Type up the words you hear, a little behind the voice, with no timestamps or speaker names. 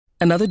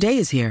Another day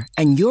is here,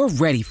 and you're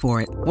ready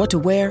for it. What to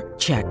wear?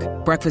 Check.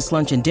 Breakfast,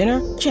 lunch, and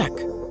dinner? Check.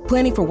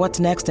 Planning for what's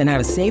next and how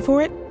to save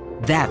for it?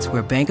 That's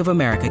where Bank of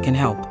America can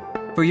help.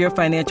 For your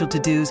financial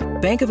to-dos,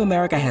 Bank of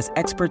America has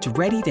experts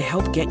ready to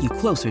help get you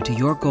closer to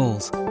your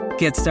goals.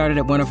 Get started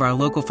at one of our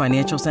local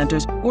financial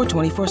centers or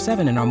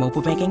 24/7 in our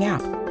mobile banking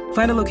app.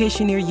 Find a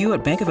location near you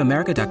at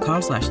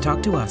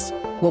bankofamerica.com/talktous.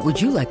 What would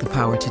you like the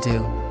power to do?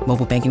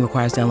 Mobile banking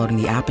requires downloading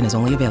the app and is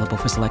only available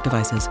for select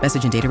devices.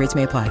 Message and data rates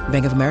may apply.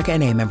 Bank of America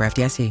N.A., member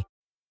FDIC.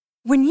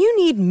 When you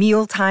need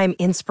mealtime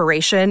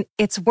inspiration,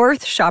 it's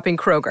worth shopping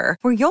Kroger,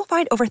 where you'll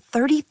find over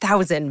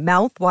 30,000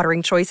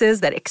 mouth-watering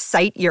choices that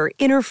excite your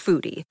inner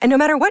foodie. And no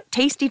matter what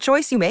tasty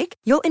choice you make,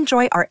 you'll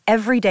enjoy our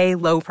everyday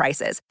low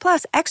prices,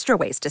 plus extra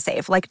ways to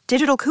save, like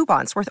digital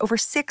coupons worth over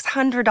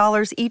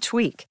 $600 each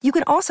week. You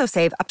can also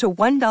save up to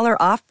 $1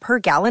 off per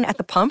gallon at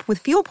the pump with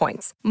fuel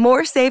points.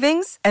 More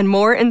savings and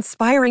more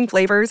inspiring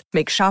flavors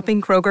make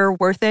shopping Kroger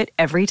worth it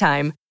every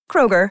time.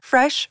 Kroger,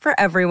 fresh for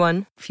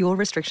everyone. Fuel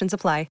restrictions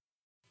apply.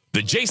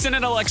 The Jason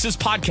and Alexis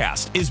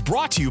podcast is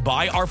brought to you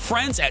by our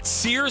friends at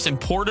Sears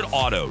Imported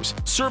Autos,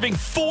 serving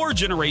 4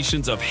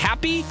 generations of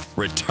happy,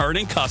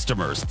 returning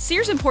customers.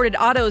 Sears Imported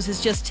Autos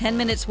is just 10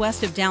 minutes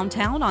west of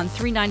downtown on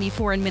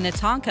 394 in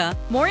Minnetonka.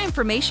 More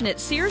information at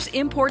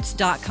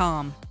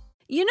SearsImports.com.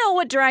 You know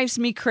what drives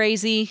me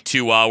crazy?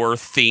 2-hour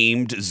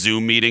themed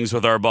Zoom meetings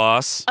with our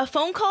boss. A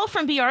phone call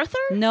from B. Arthur?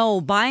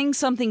 No, buying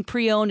something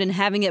pre-owned and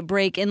having it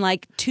break in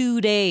like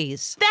 2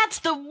 days. That's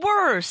the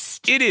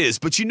worst. It is,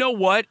 but you know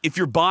what? If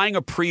you're buying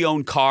a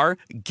pre-owned car,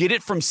 get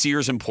it from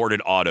Sears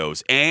Imported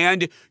Autos,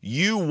 and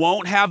you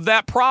won't have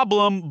that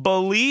problem,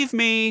 believe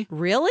me.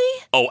 Really?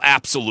 Oh,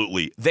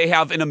 absolutely. They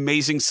have an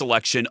amazing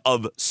selection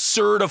of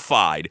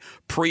certified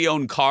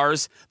pre-owned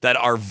cars that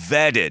are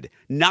vetted,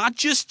 not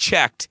just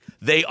checked.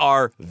 They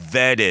are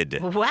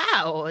vetted.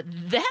 Wow,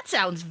 that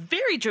sounds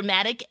very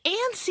dramatic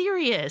and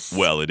serious.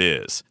 Well, it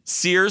is.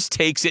 Sears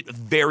takes it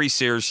very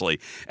seriously,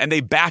 and they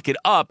back it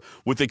up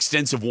with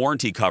extensive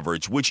warranty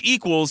coverage, which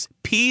equals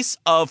peace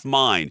of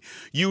mind.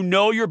 You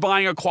know you're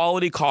buying a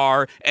quality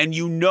car, and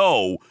you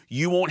know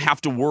you won't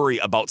have to worry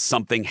about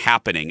something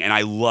happening, and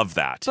I love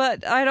that.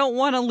 But I don't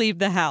want to leave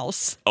the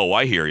house. Oh,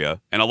 I hear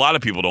you. And a lot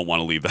of people don't want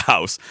to leave the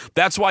house.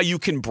 That's why you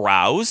can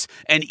browse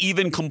and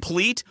even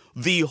complete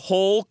the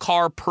whole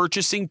car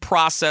purchasing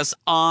process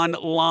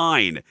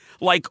online,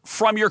 like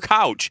from your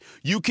couch.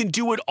 You can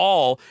do it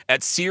all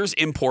at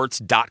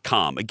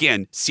SearsImports.com.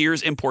 Again,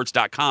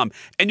 SearsImports.com.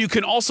 And you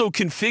can also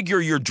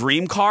configure your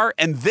dream car,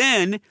 and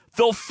then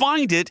they'll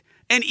find it.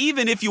 And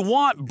even if you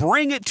want,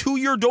 bring it to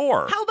your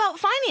door. How about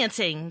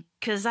financing?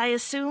 Because I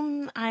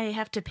assume I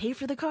have to pay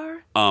for the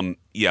car?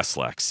 Yes,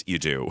 Lex, you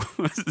do.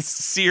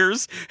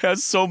 Sears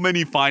has so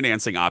many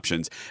financing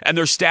options, and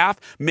their staff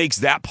makes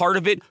that part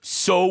of it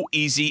so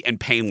easy and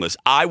painless.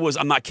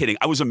 I'm not kidding.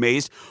 I was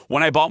amazed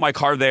when I bought my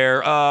car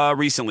there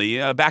recently,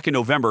 back in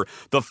November.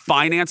 The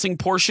financing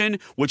portion,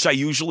 which I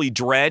usually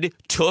dread,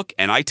 took,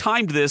 and I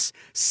timed this,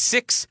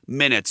 6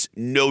 minutes.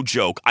 No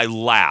joke. I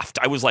laughed.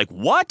 I was like,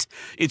 what?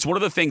 It's one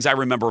of the things I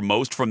remember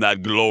most from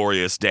that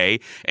glorious day,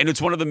 and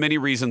it's one of the many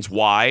reasons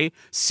why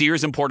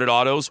Sears Imported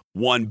Autos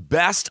won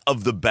Best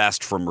of the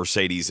Best from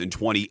Mercedes in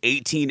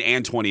 2018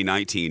 and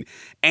 2019.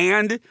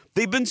 And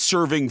they've been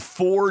serving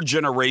 4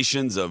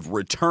 generations of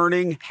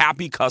returning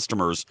happy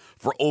customers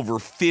for over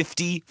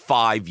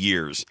 55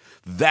 years.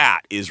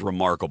 That is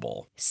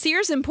remarkable.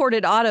 Sears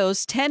Imported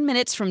Autos, 10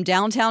 minutes from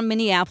downtown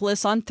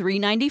Minneapolis on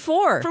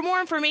 394. For more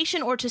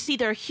information or to see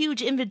their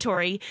huge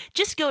inventory,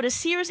 just go to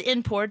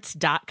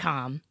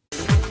SearsImports.com.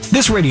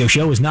 This radio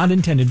show is not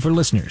intended for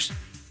listeners.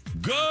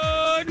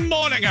 Good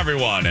morning,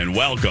 everyone, and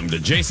welcome to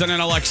Jason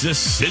and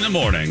Alexis in the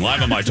Morning,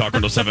 live on My Talk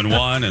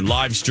 1071 and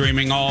live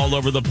streaming all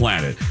over the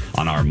planet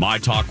on our My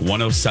Talk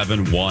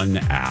 1071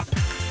 app.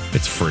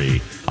 It's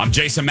free. I'm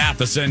Jason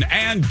Matheson,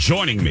 and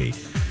joining me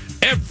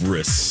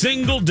every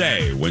single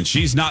day when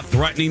she's not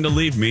threatening to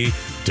leave me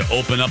to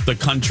open up the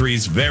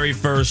country's very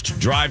first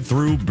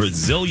drive-through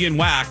Brazilian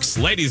wax,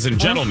 ladies and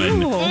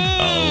gentlemen,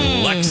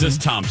 Alexis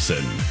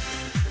Thompson.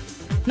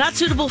 Not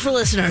suitable for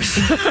listeners.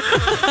 Good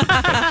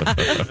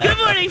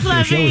morning, Fluffy.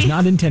 The show is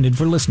not intended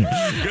for listeners.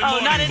 Good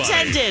morning, not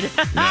buddy. intended.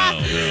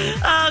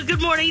 No.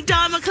 Good morning,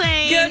 Don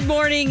McClain. Good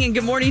morning, and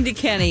good morning to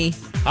Kenny.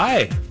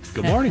 Hi.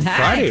 Good morning. Hi.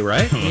 Friday,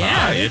 right? Yeah.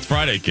 Hi, it's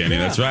Friday, Kenny.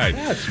 That's right.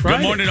 Yeah, it's Friday.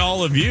 Good morning to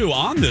all of you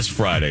on this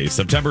Friday,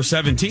 September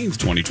 17th,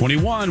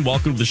 2021.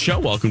 Welcome to the show.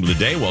 Welcome to the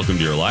day. Welcome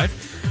to your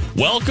life.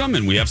 Welcome,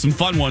 and we have some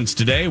fun ones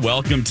today.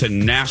 Welcome to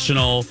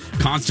National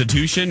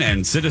Constitution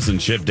and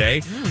Citizenship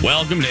Day.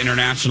 Welcome to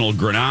International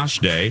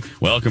Grenache Day.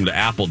 Welcome to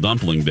Apple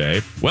Dumpling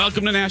Day.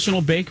 Welcome to National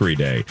Bakery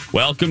Day.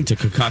 Welcome to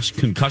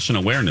Concussion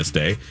Awareness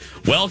Day.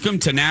 Welcome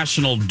to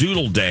National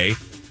Doodle Day,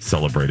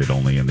 celebrated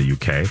only in the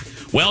UK.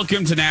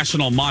 Welcome to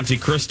National Monte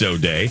Cristo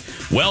Day.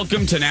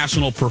 Welcome to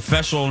National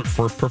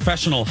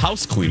Professional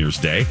House Cleaners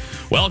Day.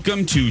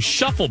 Welcome to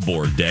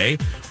Shuffleboard Day.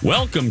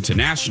 Welcome to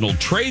National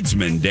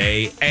Tradesman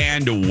Day.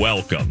 And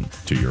welcome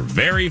to your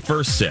very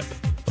first sip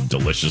of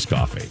delicious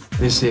coffee.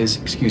 This is,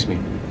 excuse me,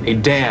 a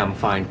damn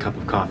fine cup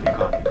of coffee.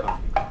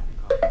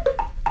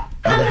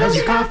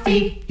 hell's your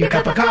coffee? Your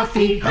cup of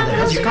coffee? How the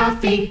hell's your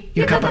coffee?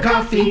 Your cup of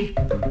coffee?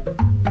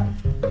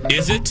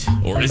 Is it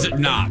or is it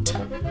not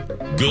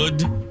good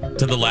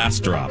to the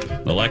last drop?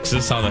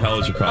 Alexis, how the hell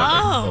is your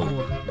coffee?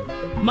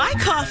 Oh, my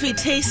coffee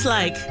tastes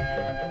like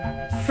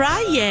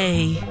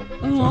Friday.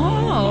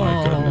 Oh,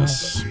 my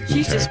goodness.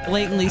 She's just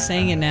blatantly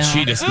saying it now.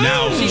 She just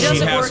now She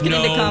doesn't has work it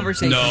into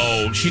conversation.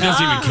 No, she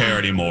doesn't even care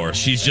anymore.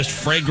 She's just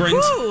fragrant.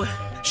 Woo.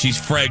 She's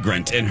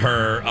fragrant in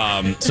her.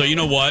 So you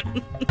know what?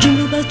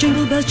 Jingle bells,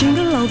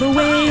 jingle all the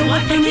way.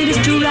 What fun it is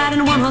to ride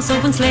in a one-horse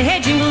open sleigh. Hey,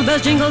 jingle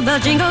bells,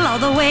 jingle all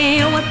the way.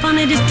 What fun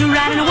it is to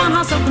ride in a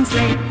one-horse open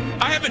sleigh.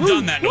 I haven't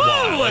done that in a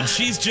while, and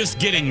she's just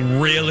getting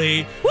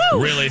really,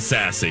 really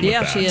sassy with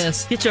that. She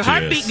is. Get your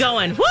heartbeat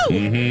going. Woo!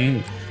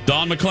 Mm-hmm.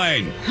 Dawn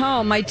McClain.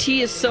 Oh, my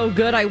tea is so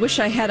good. I wish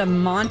I had a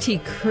Monte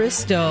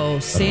Cristo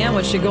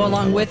sandwich to go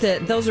along with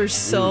it. Those are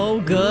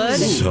so good.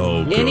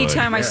 So good.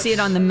 Anytime I see it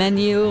on the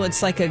menu,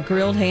 it's like a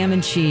grilled ham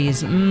and cheese.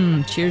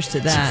 Cheers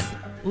to that.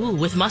 Ooh,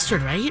 with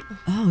mustard, right?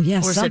 Oh,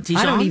 yes. Or is it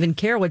I don't Dijon? even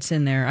care what's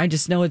in there. I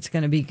just know it's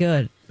going to be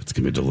good. It's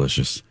going to be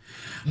delicious.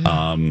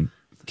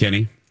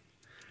 Kenny?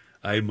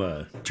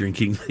 I'm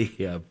drinking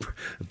the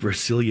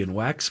Brazilian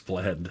wax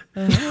blend.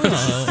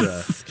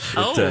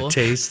 It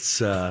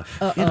tastes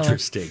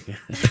interesting.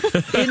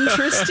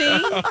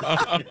 Interesting?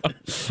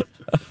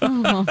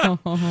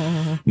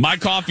 My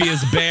coffee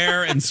is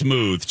bare and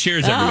smooth.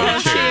 Cheers,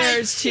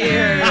 everybody.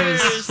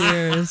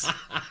 Cheers.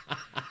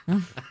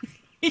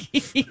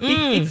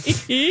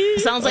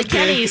 Sounds like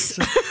Kenny's.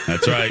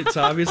 That's right. It's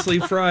obviously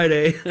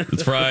Friday.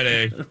 It's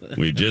Friday.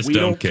 We just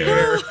don't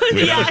care.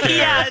 We don't care.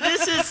 Yeah,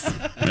 this is.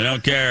 We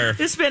don't care.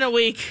 It's been a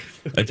week.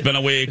 It's been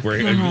a week.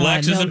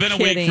 Lex, has no it been a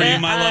kidding. week for you,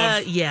 my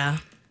love? Yeah.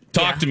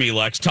 Talk to me,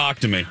 Lex. Talk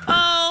to me.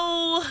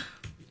 Oh,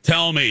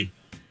 Tell me.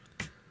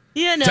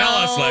 you know. Tell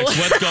us, Lex.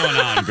 What's going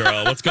on,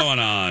 girl? What's going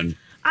on?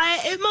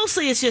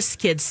 Mostly it's just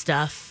kid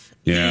stuff.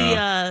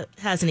 Yeah.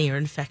 He has an ear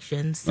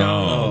infection.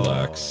 So.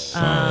 Lex.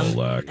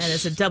 Lex. And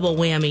it's a double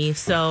whammy,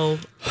 so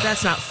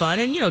that's not fun.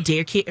 And,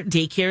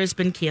 daycare has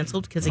been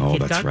canceled because a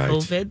kid that's got right.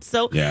 COVID.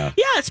 So, Yeah.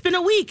 it's been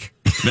a week.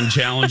 It's been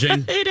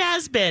challenging. It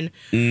has been.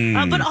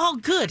 But all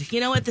good.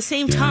 At the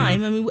same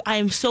time, I mean,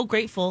 I'm so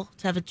grateful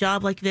to have a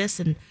job like this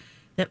and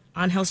that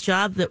on-house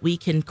job that we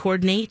can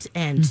coordinate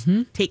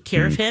and take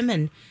care of him.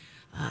 And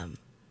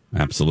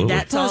Absolutely.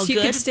 that's all Plus, you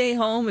good. could stay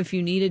home if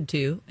you needed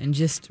to and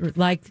just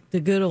like the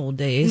good old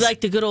days.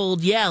 Like the good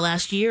old,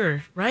 last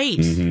year. Right.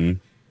 Mm-hmm.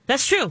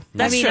 That's true.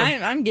 That's true.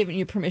 I'm giving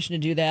you permission to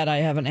do that. I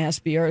haven't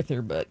asked B.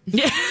 Arthur, but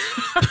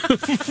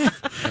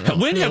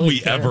When have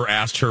we ever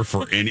asked her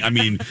for any? I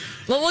mean,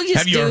 well, we'll just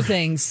have you do ever-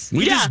 things.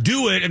 we just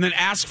do it and then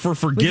ask for We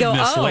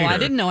forgiveness go, later. I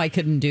didn't know I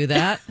couldn't do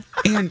that.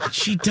 And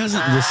she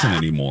doesn't listen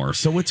anymore,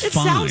 so it's It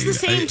fine. sounds the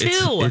same,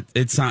 too.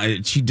 It's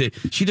not. She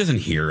doesn't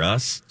hear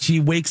us. She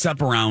wakes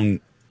up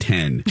around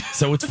 10,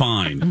 so it's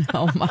fine.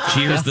 Oh my!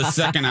 She hears the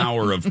second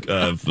hour of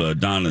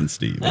Don and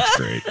Steve. It's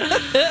great.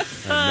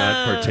 I'm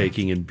not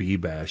partaking in bee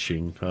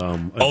bashing.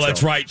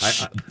 That's right.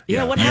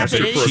 What I asked her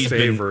happened? for a She's been-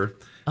 favor.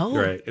 Oh.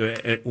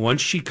 Right. Once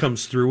she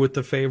comes through with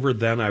the favor,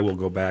 then I will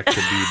go back to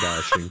bee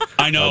bashing.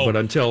 I know. But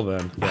until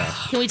then,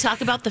 Can we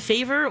talk about the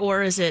favor,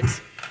 or is it?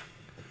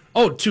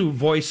 to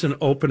voice and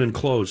open and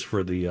close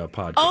for the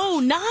podcast.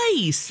 Oh,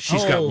 nice.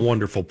 She's got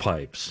wonderful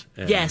pipes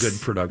and Yes. good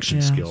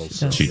production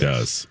skills. She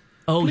does.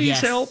 Oh, Please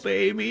yes. help,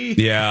 Amy.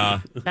 Yeah.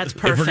 That's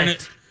If we're gonna,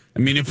 perfect.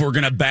 if we're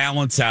gonna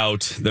balance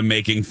out the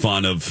making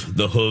fun of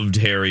the hooved,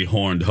 hairy,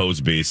 horned hose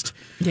beast,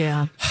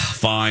 Yeah.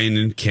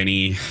 fine,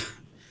 Kenny.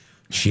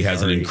 She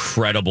has an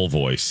incredible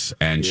voice,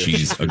 and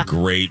she's a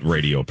great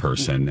radio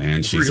person,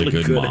 and she's Really a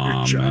good good at her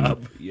mom. job,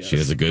 And yes. She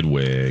has a good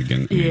wig,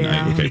 and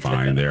okay,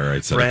 fine. There, I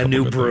said Brand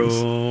new a couple good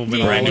things. broom.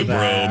 and Brand all new of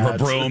broom. Her that.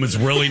 broom is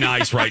really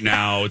nice right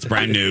now. It's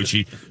brand new.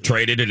 She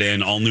traded it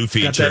in, all new Got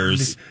that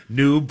features,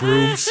 new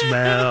broom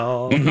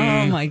smell.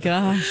 Oh my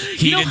gosh!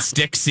 heated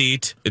stick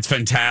seat. It's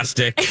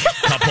fantastic.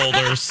 Cup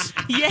holders.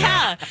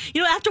 Yeah.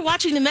 After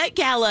watching the Met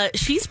Gala,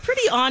 she's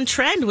pretty on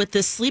trend with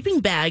the sleeping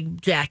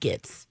bag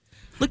jackets.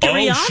 Look at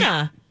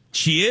Rihanna.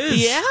 She is.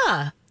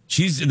 Yeah.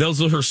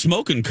 Those are her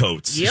smoking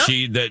coats. Yep.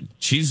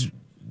 She's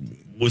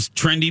was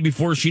trendy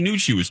before she knew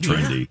she was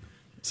trendy.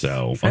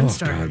 So Trend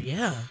starter.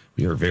 Yeah.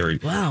 we are very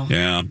Wow.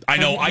 Yeah, I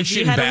know. I Have you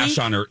shouldn't had a bash week?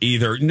 on her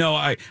either. No,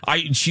 I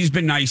she's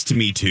been nice to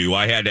me too.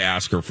 I had to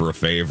ask her for a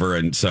favor,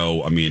 and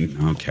so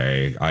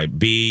okay. Let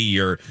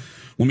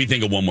me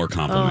think of one more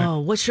compliment. Oh,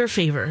 what's your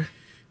favor?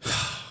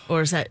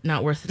 Or is that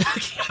not worth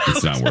talking about?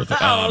 It's not worth it.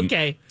 Oh,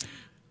 okay.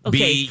 Okay,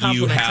 B, you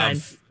compliment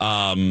time.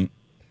 have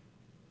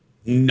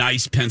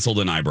nice penciled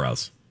in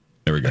eyebrows.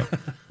 There we go.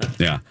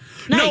 Yeah.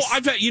 Nice. No,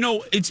 I've had,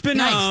 it's been,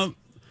 Nice.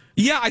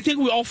 I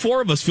think all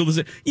four of us feel the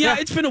same. Yeah,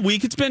 it's been a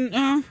week. It's been,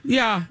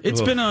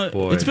 it's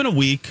been a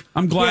week.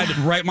 I'm glad,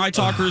 right? My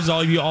talkers,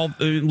 all of you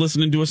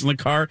listening to us in the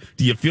car,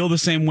 do you feel the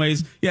same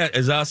ways? Yeah,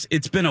 as us.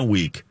 It's been a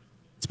week.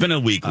 It's been a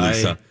week,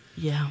 Lisa.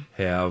 Yeah.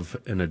 Have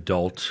an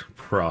adult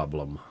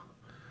problem.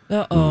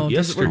 Uh-oh. Does it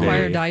Yesterday-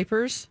 require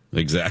diapers?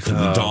 Exactly.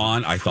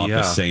 Dawn, I thought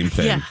the same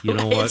thing. Yeah. You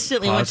know what?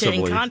 Instantly went to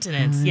Possibly.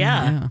 incontinence.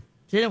 Yeah.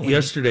 didn't we?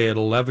 Yesterday at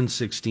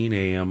 11:16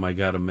 a.m., I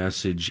got a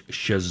message,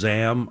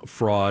 Shazam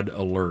fraud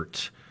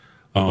alert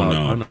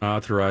about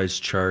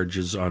unauthorized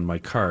charges on my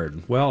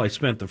card. Well, I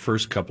spent the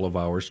first couple of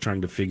hours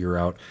trying to figure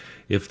out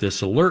if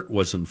this alert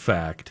was in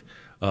fact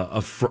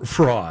a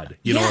fraud.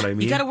 You know what I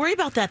mean? You got to worry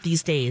about that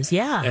these days,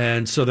 yeah.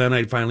 And so then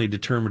I finally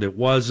determined it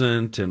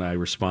wasn't, and I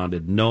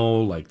responded no,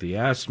 like they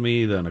asked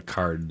me. Then a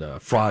card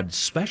fraud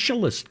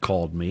specialist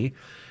called me,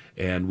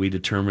 and we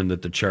determined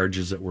that the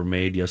charges that were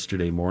made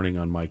yesterday morning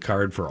on my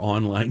card for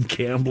online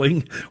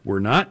gambling were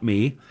not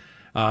me,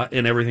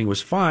 and everything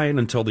was fine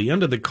until the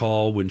end of the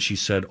call when she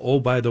said, oh,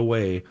 by the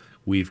way,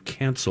 we've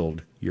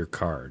canceled your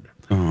card.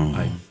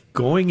 I'm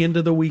going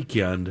into the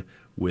weekend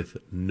with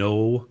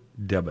no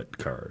debit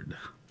card.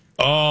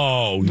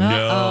 Oh,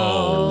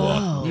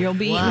 no. You'll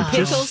be eating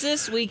pickles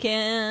this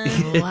weekend.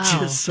 It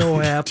just so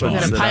happens. You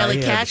got a that pile I of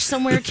had- cash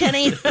somewhere,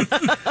 Kenny?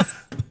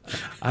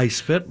 I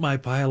spent my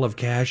pile of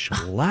cash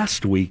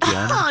last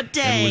weekend Oh,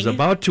 dang. and was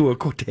about to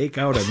take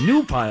out a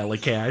new pile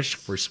of cash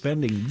for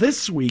spending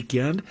this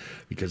weekend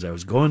because I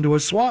was going to a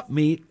swap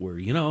meet where,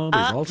 there's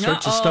all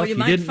sorts of stuff you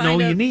didn't know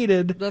you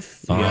needed.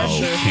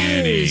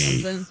 Kenny.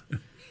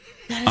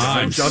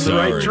 I'm on the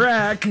right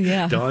track.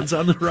 Yeah. Dawn's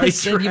on the right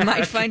Said track. you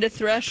might find a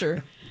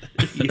thresher.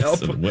 Yep.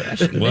 What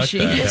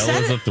the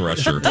hell is a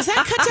thresher? Does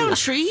that cut down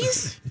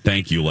trees?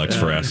 Thank you, Lex,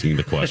 for asking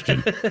the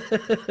question.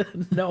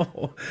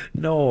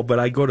 No, but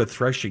I go to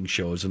threshing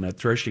shows, and at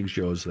threshing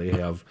shows they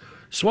have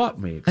swap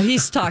meets.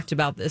 He's talked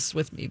about this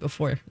with me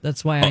before.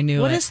 That's why I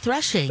knew What it. is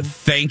threshing?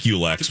 Thank you,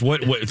 Lex.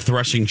 What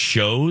threshing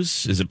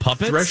shows? Is it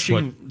puppets?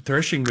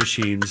 Threshing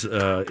machines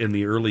in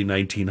the early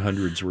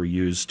 1900s were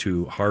used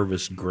to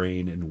harvest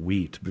grain and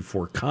wheat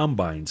before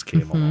combines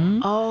came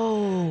along.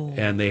 Oh.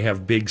 And they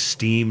have big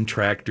steam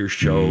tractor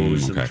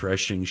shows okay. and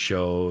threshing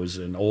shows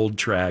and old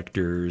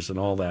tractors and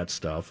all that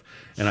stuff.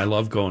 And I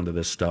love going to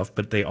this stuff,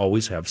 but they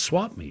always have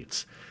swap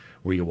meets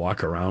where you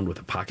walk around with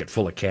a pocket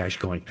full of cash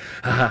going,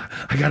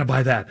 I got to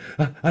buy that.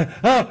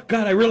 Oh,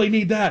 God, I really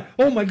need that.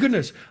 Oh, my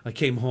goodness. I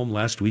came home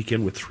last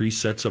weekend with 3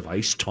 sets of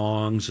ice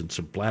tongs and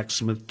some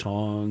blacksmith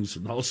tongs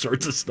and all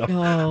sorts of stuff.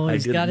 Oh, I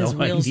he's didn't got his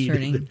know I wheels needed.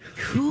 turning.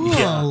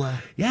 Cool.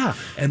 Yeah,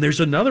 and there's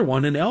another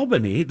one in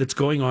Albany that's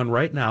going on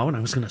right now, and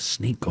I was going to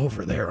sneak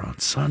over there on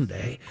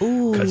Sunday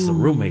because the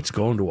roommate's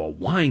going to a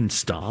wine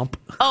stomp.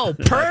 Oh,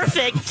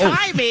 perfect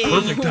timing.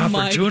 Perfect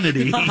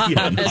opportunity.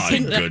 Yeah. My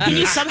Can you goodness.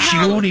 She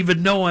somehow won't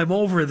even know I'm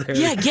over there.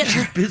 Yeah, get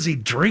her- She's busy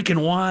drinking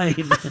wine.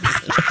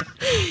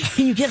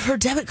 can you get her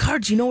debit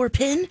card? Do you know her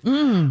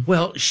PIN?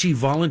 Well, she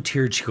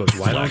volunteered. She goes,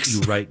 why don't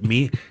you write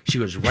me? She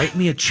goes, write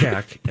me a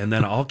check, and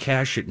then I'll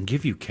cash it and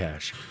give you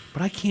cash.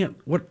 But I can't.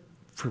 What?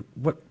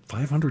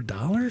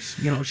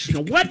 $500? She's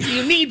going, what do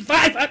you need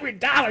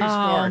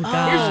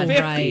 $500 for?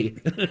 Here's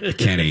 50.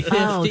 Kenny,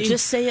 Oh,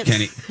 just say it's...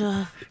 Kenny,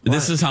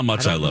 this is how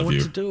much I don't know love what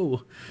you. to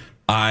do.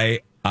 I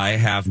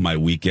have my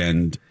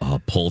weekend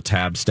pull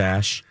tab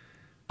stash.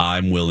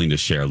 I'm willing to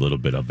share a little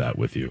bit of that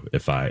with you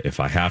if I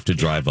have to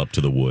drive up to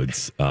the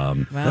woods. Well,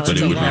 That's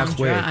it's a a long long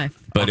halfway. drive.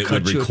 But I'll it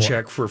cut would you a require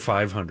check for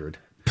 $500.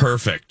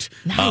 perfect.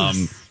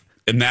 Nice.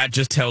 And that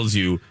just tells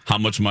you how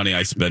much money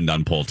I spend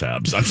on pull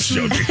tabs. I'm just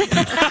joking.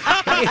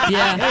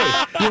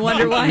 Yeah. You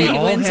wonder why we he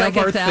all wins have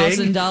like our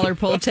thing. $1,000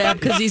 pull tab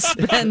because he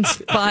spends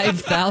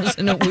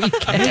 $5,000 a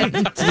weekend.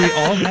 We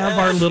all have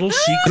our little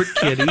secret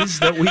kitties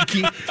that we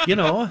keep,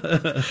 I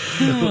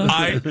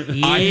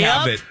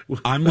have it.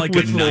 I'm like a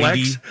With 90.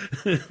 Lex.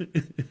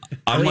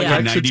 I'm like a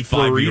Alexis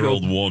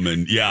 95-year-old burrito.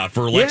 woman. Yeah,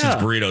 for Alexis Yeah.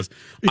 burritos.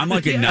 I'm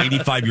like a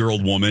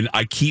 95-year-old woman.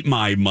 I keep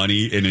my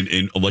money in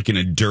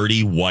a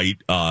dirty white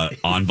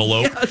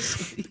envelope,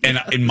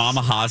 and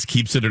Mama Haas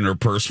keeps it in her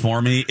purse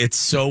for me. It's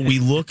so we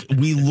look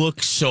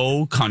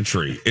so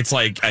country. It's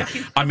like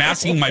I'm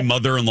asking my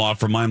mother-in-law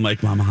for mine. I'm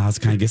like, Mama Haas,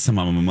 can I get some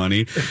of my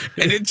money?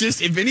 And it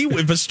just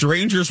if a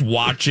stranger's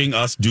watching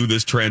us do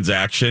this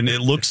transaction,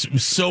 it looks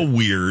so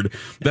weird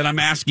that I'm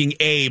asking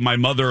my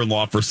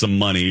mother-in-law for some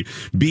money,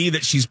 B,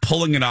 that she's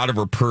pulling it out of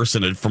her purse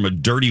from a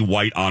dirty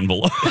white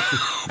envelope.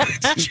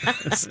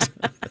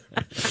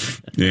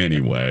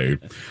 Anyway,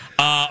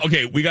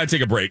 okay, we got to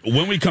take a break.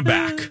 When we come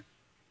back,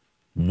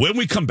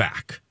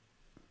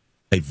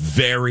 a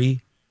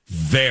very,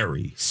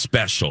 very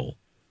special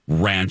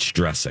ranch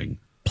dressing.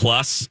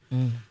 Plus,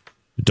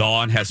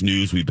 Dawn has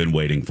news we've been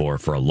waiting for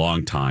a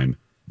long time.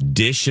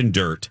 Dish and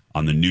dirt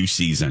on the new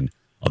season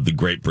of the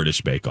Great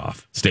British Bake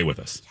Off. Stay with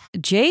us.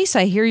 Jace,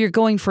 I hear you're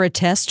going for a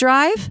test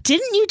drive.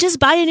 Didn't you just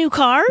buy a new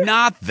car?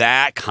 Not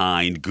that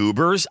kind,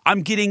 goobers.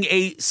 I'm getting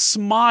a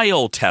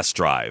smile test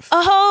drive.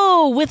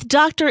 Oh, with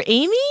Dr.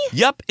 Amy?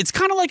 Yep, it's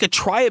kind of like a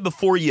try it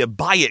before you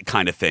buy it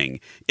kind of thing.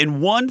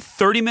 In one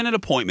 30-minute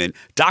appointment,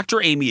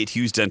 Dr. Amy at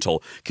Hughes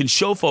Dental can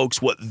show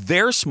folks what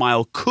their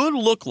smile could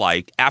look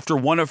like after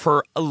one of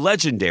her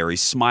legendary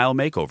smile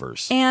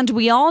makeovers. And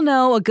we all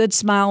know a good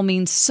smile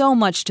means so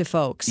much to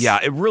folks. Yeah,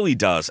 it really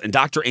does. And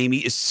Dr. Dr. Amy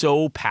is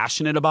so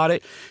passionate about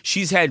it.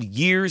 She's had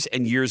years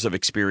and years of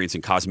experience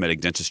in cosmetic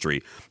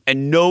dentistry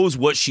and knows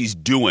what she's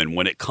doing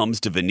when it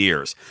comes to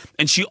veneers.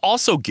 And she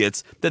also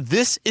gets that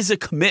this is a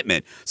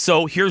commitment.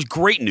 So here's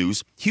great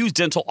news. Hughes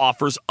Dental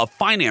offers a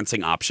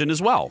financing option as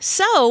well.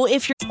 So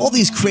if you're... All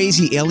these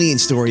crazy alien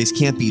stories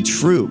can't be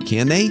true,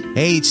 can they?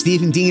 Hey, it's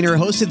Stephen Diener,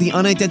 host of the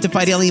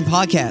Unidentified Alien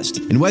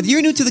Podcast. And whether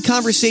you're new to the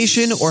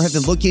conversation or have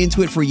been looking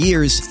into it for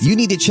years, you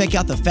need to check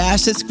out the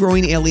fastest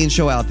growing alien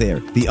show out there,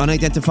 the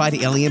Unidentified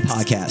Alien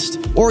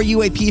Podcast, or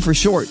UAP for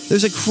short.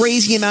 There's a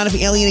crazy amount of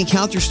alien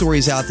encounter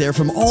stories out there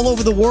from all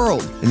over the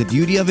world. And the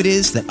beauty of it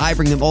is that I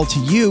bring them all to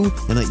you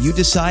and let you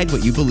decide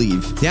what you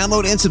believe.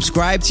 Download and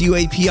subscribe to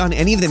UAP on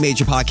any of the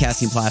major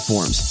podcasting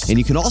platforms. And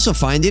you can also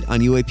find it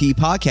on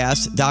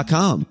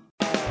UAPpodcast.com.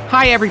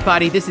 Hi,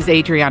 everybody. This is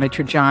Adriana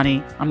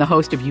Trajani. I'm the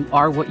host of You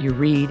Are What You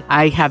Read.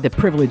 I have the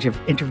privilege of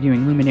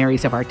interviewing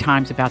luminaries of our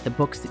times about the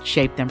books that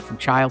shaped them from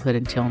childhood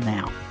until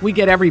now. We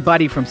get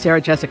everybody from Sarah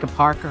Jessica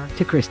Parker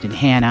to Kristen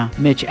Hanna,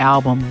 Mitch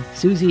Albom,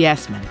 Susie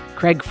Essman,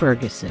 Craig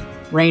Ferguson,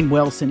 Rainn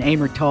Wilson,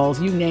 Amor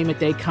Tolls, you name it,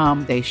 they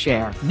come, they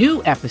share.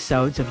 New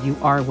episodes of You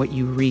Are What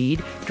You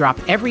Read drop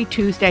every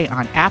Tuesday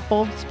on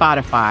Apple,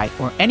 Spotify,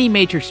 or any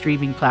major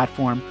streaming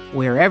platform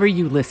wherever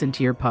you listen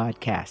to your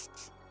podcasts.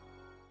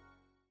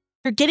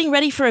 You're getting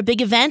ready for a big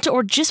event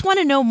or just want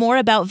to know more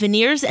about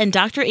veneers and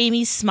Dr.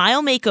 Amy's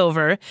Smile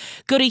Makeover,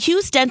 go to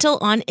Hughes Dental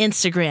on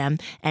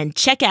Instagram and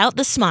check out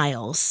the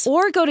smiles.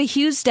 Or go to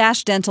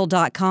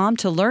hughes-dental.com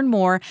to learn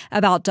more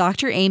about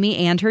Dr. Amy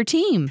and her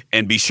team.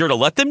 And be sure to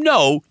let them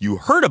know you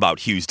heard about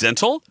Hughes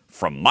Dental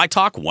from My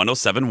Talk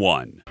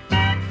 107.1.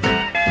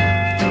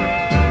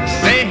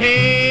 Say,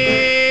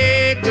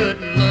 hey,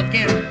 good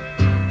looking,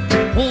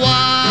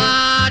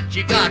 what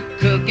you got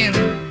cooking?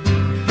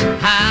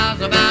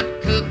 How's about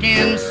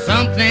cooking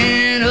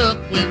something up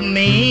with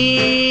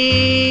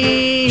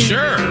me?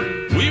 Sure,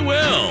 we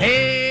will.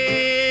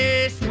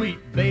 Hey, sweet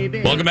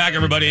baby. Welcome back,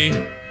 everybody.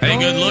 Hey,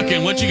 good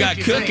looking. What you got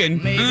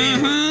cooking?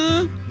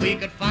 We're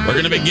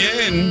going to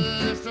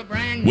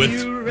begin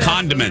with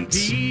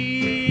condiments.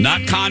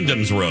 Not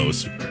condoms,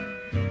 Rose.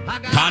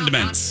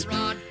 Condiments.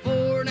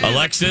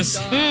 Alexis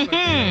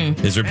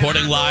is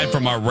reporting live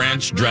from our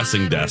ranch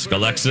dressing desk.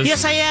 Alexis?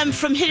 Yes, I am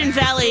from Hidden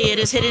Valley. It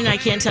is hidden. I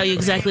can't tell you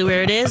exactly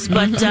where it is,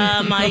 but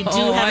I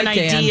do have an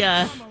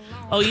idea.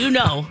 Oh, you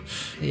know.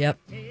 Yep.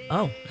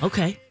 Oh,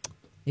 okay.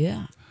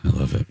 Yeah. I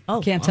love it.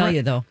 Oh, can't tell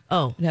you, though.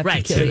 Oh, I'd have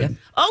right. to kill you.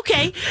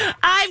 Okay.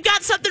 I've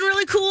got something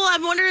really cool.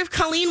 I'm wondering if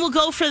Colleen will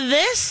go for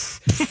this.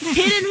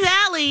 Hidden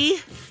Valley,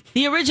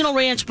 the original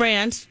ranch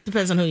brand,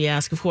 depends on who you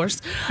ask, of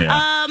course,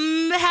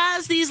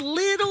 has these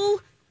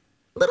little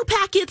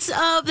packets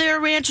of their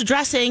ranch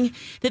dressing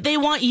that they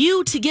want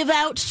you to give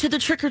out to the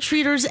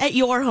trick-or-treaters at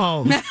your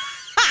home.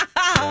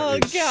 Oh,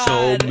 God.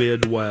 So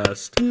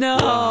Midwest.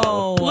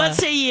 No. What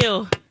say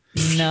you?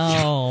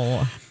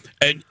 No.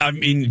 And, I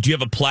mean, do you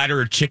have a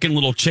platter of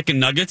little chicken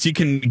nuggets you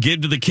can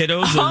give to the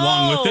kiddos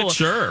along with it?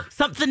 Sure.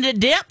 Something to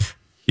dip?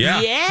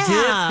 Yeah.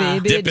 Yeah.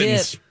 Dip, baby,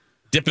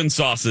 Dipping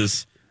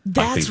sauces.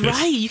 That's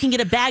right. You can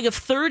get a bag of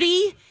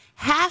 30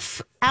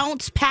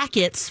 half-ounce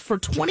packets for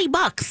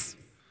 $20.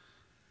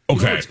 You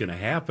know what's going to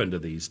happen to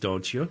these,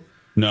 don't you?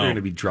 No. They're going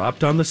to be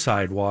dropped on the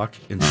sidewalk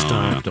and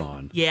stomped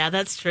on. Yeah,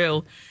 that's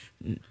true.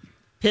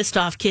 Pissed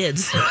off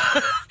kids.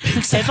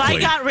 If I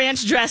got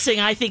ranch dressing,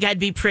 I think I'd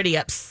be pretty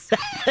upset.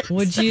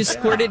 Would you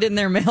squirt it in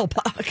their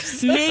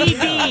mailbox?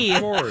 Maybe.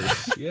 Of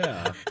course,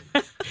 yeah.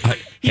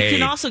 You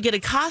can also get a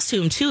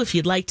costume, too, if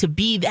you'd like to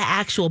be the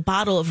actual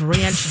bottle of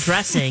ranch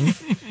dressing.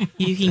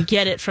 You can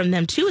get it from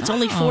them, too. It's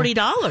only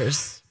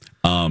 $40.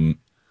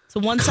 So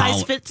one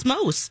size fits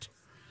most.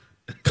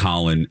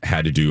 Colin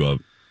had to do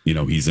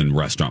he's in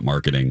restaurant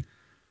marketing,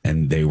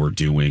 and they were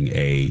doing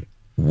a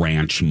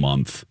ranch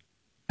month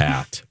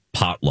at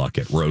Potluck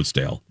at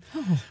Rosedale.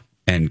 Oh.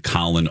 And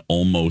Colin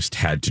almost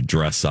had to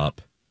dress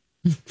up.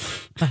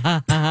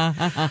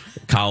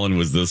 Colin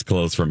was this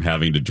close from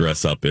having to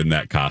dress up in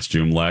that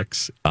costume,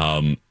 Lex.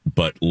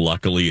 But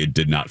luckily it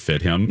did not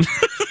fit him.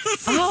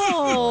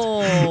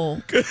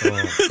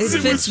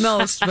 It fits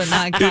most, but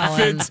not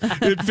Colin.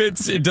 It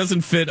fits. It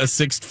doesn't fit a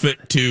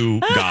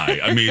 6'2" guy.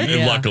 I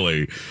mean,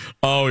 luckily.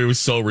 Oh, he was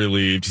so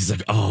relieved. He's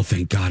like, oh,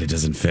 thank God it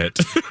doesn't fit.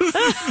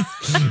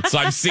 So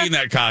I've seen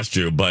that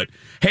costume. But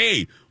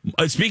hey,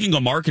 speaking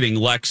of marketing,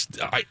 Lex,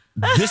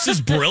 this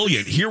is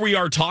brilliant. Here we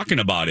are talking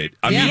about it.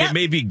 I mean, it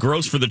may be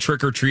gross for the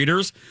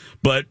trick-or-treaters,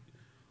 but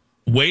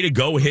way to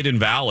go, Hidden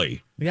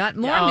Valley. We got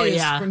more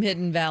news from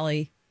Hidden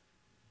Valley.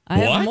 I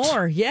have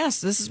more.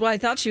 Yes, this is what I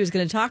thought she was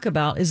going to talk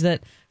about, is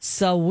that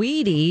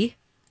Saweetie,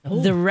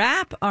 the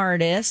rap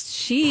artist,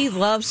 she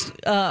loves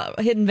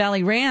Hidden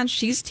Valley Ranch.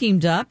 She's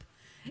teamed up,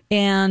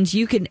 and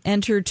you can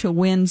enter to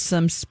win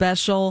some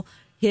special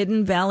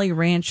Hidden Valley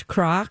Ranch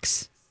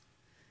Crocs.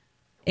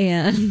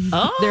 And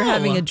they're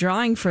having a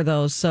drawing for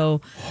those.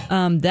 So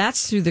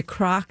that's through the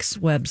Crocs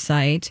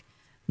website.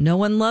 No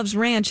one loves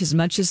ranch as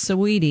much as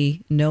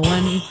Saweetie. No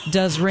one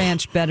does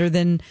ranch better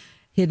than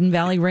Hidden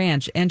Valley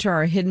Ranch. Enter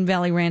our Hidden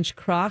Valley Ranch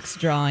Crocs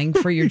drawing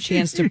for your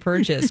chance to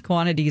purchase.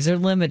 Quantities are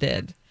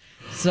limited.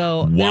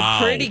 So Wow.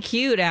 they're pretty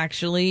cute,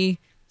 actually.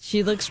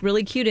 She looks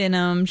really cute in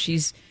them.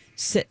 She's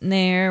sitting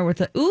there with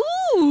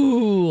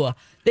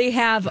they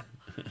have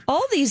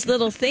all these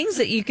little things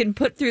that you can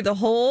put through the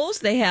holes.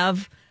 They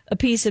have a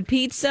piece of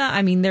pizza.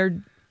 I mean,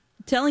 they're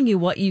telling you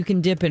what you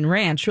can dip in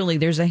ranch. Really,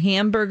 there's a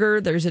hamburger,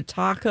 there's a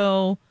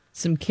taco,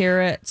 some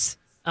carrots.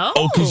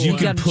 Because you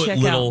can gotta put check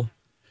little, out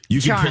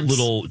you can put charms.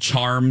 little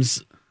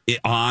charms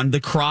on the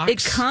Crocs.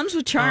 It comes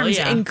with charms,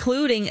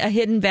 including a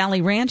Hidden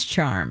Valley Ranch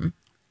charm.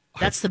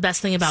 That's the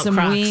best thing about some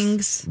Crocs.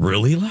 wings.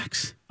 Really,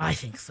 Lex? I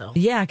think so.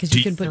 Yeah, because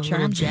you can put the little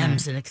charms in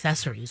gems there. and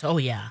accessories. Oh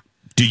yeah.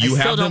 Do you I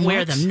still have don't them, wear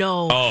Lex? them.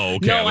 No. Oh,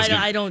 okay. No, was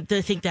gonna- I don't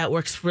think that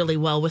works really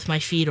well with my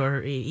feet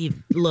or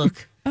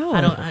look. Oh.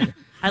 I don't.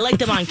 I like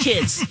them on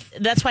kids.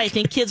 That's why I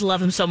think kids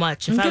love them so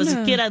much. If I was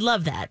a kid, I'd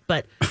love that.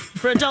 But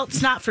for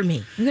adults, not for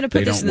me. I'm going to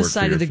put this in the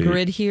side of the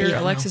grid here.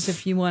 Yeah, Alexis,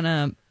 if you want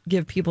to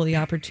give people the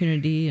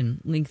opportunity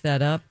and link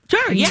that up.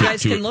 Sure, And you yeah.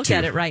 guys can look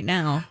at it right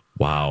now.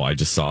 Wow, I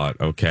just saw it.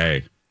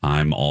 Okay.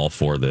 I'm all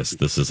for this.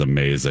 This is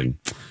amazing.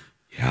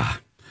 Yeah.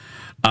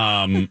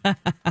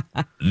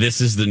 This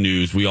is the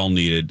news we all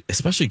needed,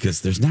 especially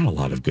because there's not a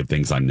lot of good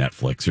things on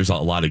Netflix. There's a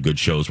lot of good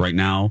shows right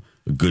now,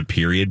 a good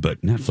period,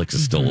 but Netflix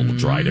is still a little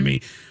dry to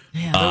me.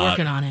 Yeah, they're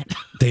working on it.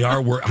 They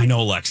are. I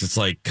know, Lex. It's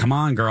like, come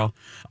on, girl.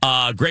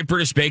 Great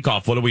British Bake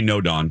Off. What do we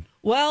know, Dawn?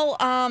 Well,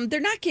 they're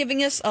not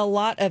giving us a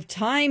lot of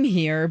time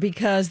here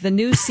because the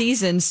new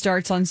season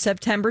starts on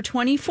September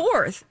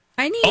 24th.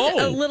 I need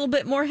a little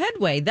bit more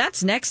headway.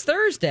 That's next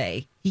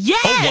Thursday.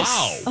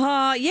 Yes. Oh,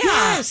 wow. Yeah.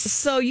 Yes.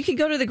 So you can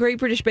go to the Great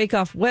British Bake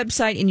Off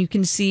website and you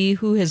can see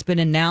who has been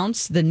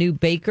announced, the new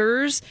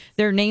bakers.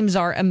 Their names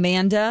are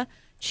Amanda,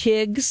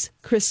 Chiggs,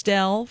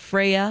 Christelle,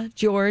 Freya,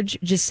 George,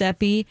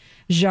 Giuseppe,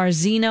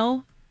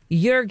 Jarzino,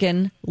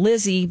 Jurgen,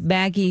 Lizzie,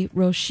 Maggie,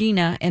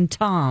 Roshina, and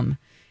Tom.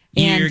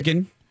 And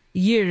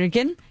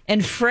Jurgen.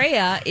 And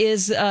Freya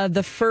is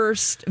the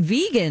first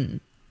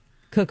vegan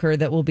cooker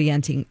that will be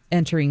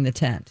entering the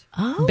tent.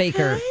 Okay.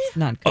 Baker,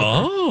 not cooker.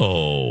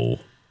 Oh.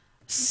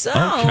 So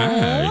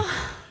Okay.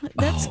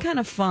 that's kind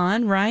of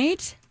fun,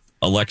 right?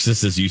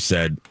 Alexis, as you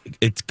said,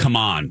 come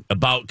on.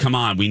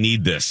 We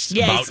need this.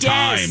 Yes, About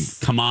time. yes.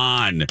 Come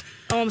on.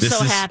 Oh, I'm This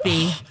so is-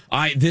 happy.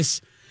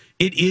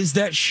 It is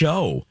that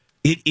show.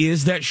 It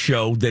is that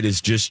show that is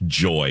just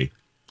joy.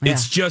 Yeah.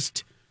 It's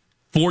just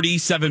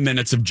 47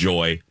 minutes of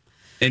joy.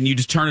 And you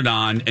just turn it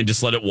on and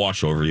just let it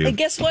wash over you. And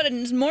guess what?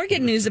 And more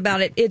good news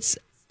about it. It's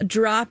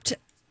dropped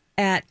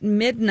at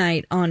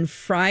midnight on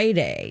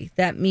Friday.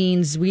 That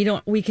means we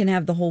can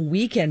have the whole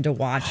weekend to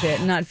watch it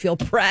and not feel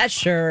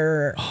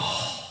pressure.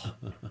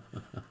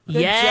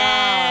 Good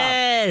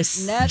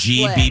Yes. job. Netflix.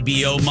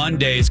 GBBO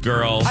Mondays,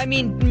 girl. I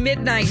mean,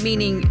 midnight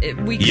meaning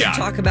we could Yeah.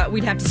 talk about.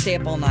 We'd have to stay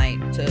up all night.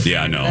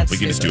 Yeah, no, That's we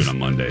can just do it stupid. on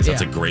Mondays.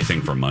 That's a Yeah. great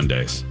thing for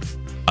Mondays.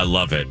 I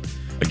love it.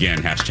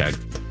 Again, hashtag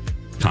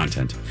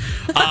content.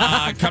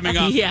 Coming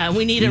up. Yeah,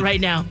 we need it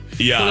right now.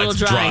 Yeah, a little it's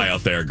dry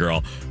out there,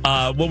 girl.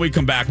 When we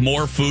come back,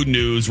 more food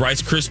news,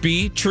 Rice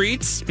Krispie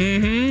treats,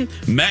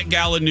 Met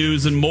Gala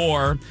news, and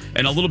more.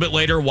 And a little bit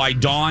later, why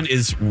Dawn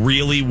is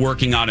really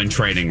working out and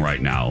training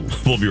right now.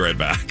 We'll be right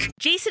back.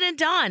 Jason and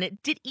Dawn,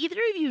 did either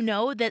of you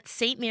know that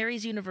St.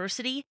 Mary's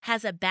University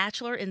has a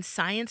Bachelor in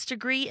Science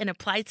degree in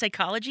Applied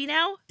Psychology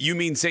now? You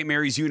mean St.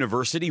 Mary's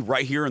University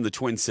right here in the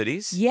Twin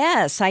Cities?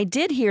 Yes, I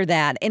did hear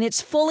that. And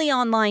it's fully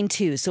online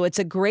too, so it's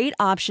a great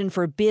option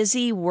for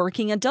busy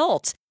working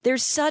adults.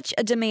 There's such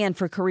a demand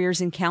for careers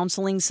in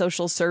counseling,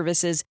 social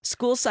services,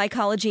 school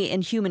psychology,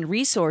 and human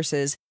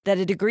resources that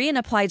a degree in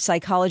applied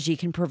psychology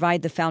can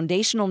provide the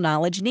foundational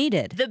knowledge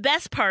needed. The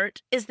best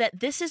part is that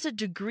this is a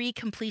degree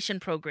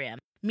completion program,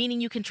 meaning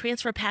you can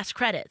transfer past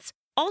credits.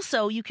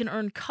 Also, you can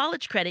earn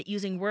college credit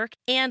using work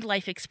and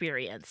life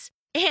experience.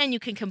 And you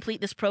can complete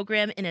this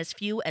program in as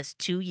few as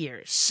 2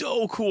 years.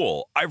 So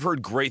cool. I've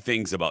heard great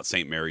things about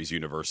St. Mary's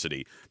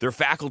University. Their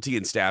faculty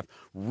and staff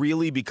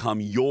really become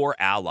your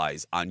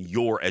allies on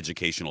your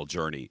educational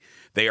journey.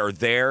 They are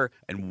there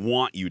and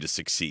want you to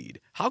succeed.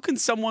 How can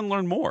someone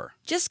learn more?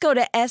 Just go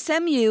to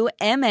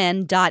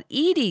smumn.edu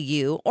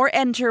or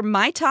enter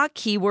my talk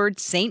keyword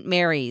St.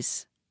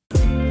 Mary's.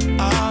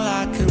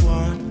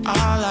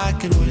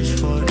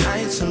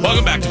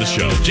 Welcome back to the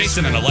show.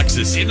 Jason and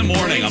Alexis in the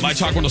morning on My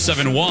Talk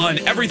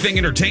 107.1. Everything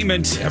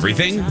Entertainment,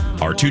 everything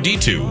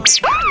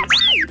R2D2.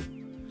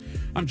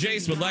 I'm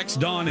Jace with Lex,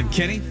 Dawn, and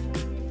Kenny.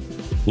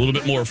 A little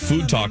bit more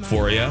food talk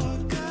for you.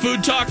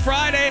 Food Talk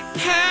Friday.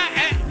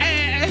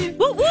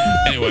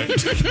 Anyway,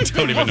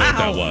 don't even know what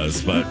that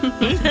was, but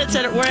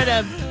We're at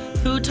a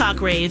food talk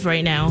rave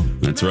right now.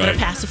 That's right. Our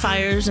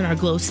pacifiers and our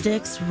glow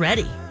sticks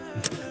ready.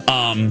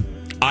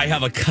 I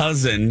have a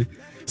cousin.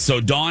 So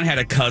Dawn had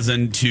a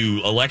cousin to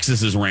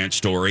Alexis's ranch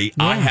story.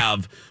 I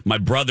have my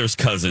brother's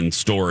cousin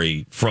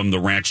story from the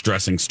ranch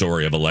dressing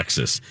story of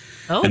Alexis.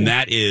 Oh. And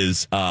that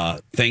is,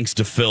 thanks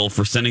to Phil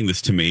for sending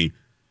this to me.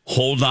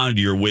 Hold on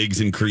to your wigs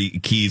and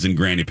keys and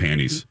granny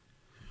panties.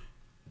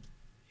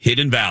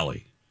 Hidden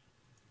Valley,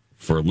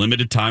 for a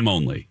limited time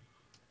only,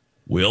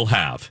 will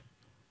have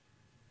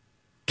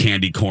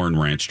candy corn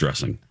ranch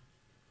dressing.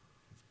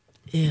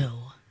 Ew.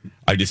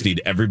 I just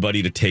need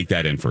everybody to take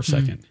that in for a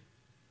second.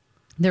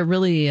 They're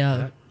really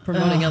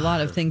promoting a lot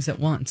of things at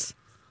once.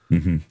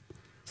 Mm-hmm.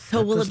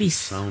 So will it be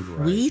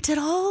sweet at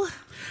all?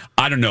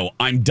 I don't know.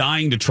 I'm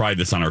dying to try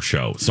this on our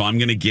show, so I'm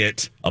going to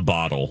get a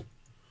bottle,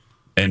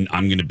 and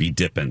I'm going to be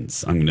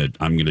Dippins. I'm going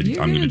to You're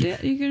gonna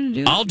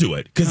do it? I'll do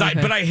it because Okay.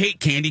 I hate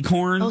candy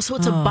corn. Oh, so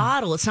it's a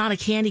bottle. It's not a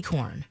candy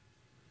corn.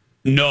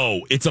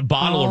 No, it's a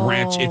bottle of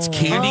ranch. It's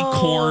candy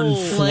corn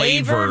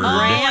flavored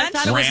I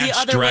thought it was ranch the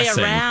other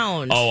dressing. way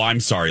around. Oh, I'm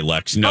sorry,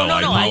 Lex. No, I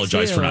I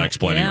apologize do. for not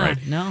explaining Yeah,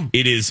 right. no.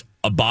 It is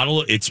a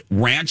bottle. It's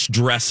ranch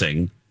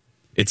dressing.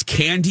 It's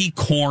candy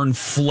corn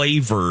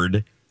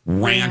flavored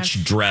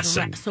ranch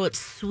dressing. So it's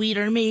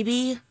sweeter,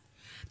 maybe?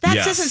 That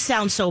Yes. doesn't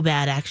sound so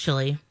bad,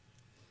 actually.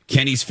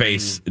 Kenny's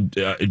face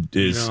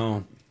is.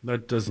 No,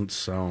 that doesn't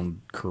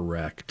sound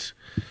correct.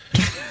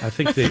 I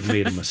think they've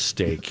made a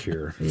mistake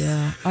here.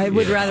 Yeah. I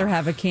would rather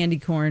have a candy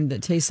corn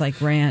that tastes like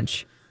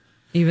ranch,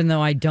 even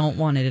though I don't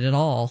want it at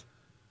all.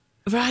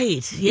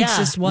 Right. Yeah. It's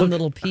just one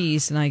little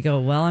piece, and I go,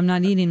 well, I'm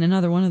not eating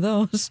another one of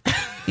those,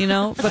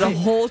 but a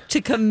whole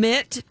to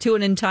commit to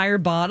an entire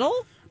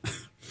bottle?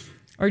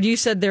 Or you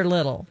said they're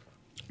little?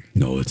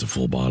 No, it's a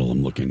full bottle.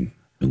 I'm looking.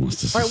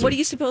 Unless this Or is what are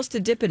you supposed to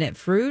dip in it?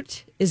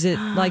 Fruit? Is it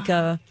like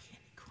a,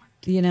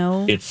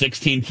 It's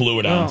 16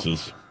 fluid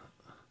ounces.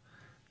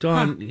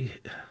 Dawn,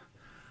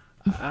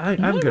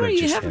 I'm What, going to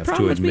you just have a have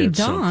problem to with me, admit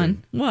Dawn?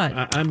 something. What?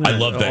 I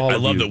love that. I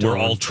love that we're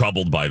all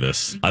troubled by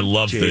this. I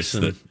love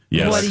Jason, this.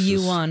 Yes. What do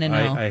you want to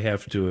know? I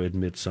have to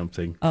admit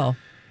something. Oh.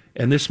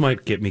 And this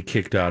might get me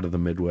kicked out of the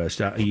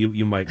Midwest.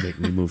 You might make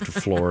me move to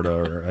Florida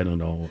or, I don't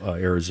know,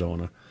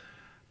 Arizona.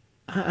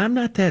 I'm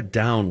not that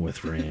down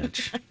with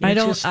ranch. I'm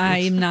not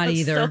I'm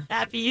either. so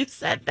happy you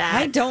said that.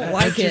 I don't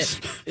like it.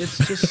 It's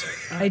just...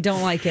 I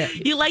don't like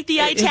it. You like the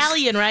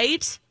Italian,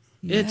 right?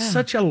 It's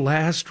such a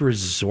last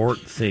resort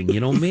thing.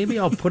 Maybe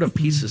I'll put a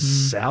piece of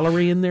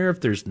celery in there if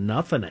there's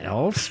nothing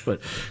else,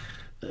 but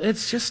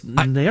it's just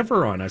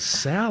never on a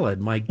salad.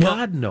 My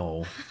God,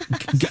 no.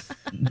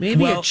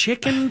 Maybe a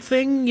chicken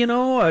thing,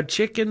 a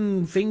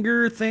chicken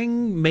finger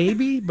thing,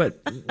 maybe, but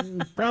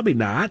probably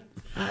not.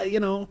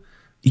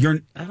 You're,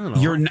 I don't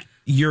know.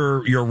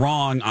 You're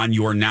wrong on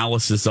your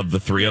analysis of the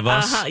three of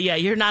us. Yeah,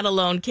 you're not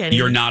alone, Kenny.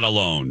 You're not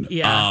alone.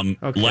 Yeah.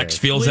 Lex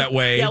feels that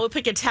way. Yeah, we'll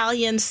pick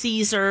Italian,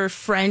 Caesar,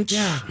 French.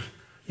 Yeah,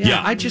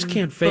 I just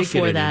can't fake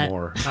Before it that.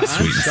 anymore. I'm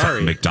Sweet and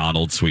sorry.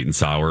 McDonald's sweet and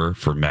sour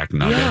for Mac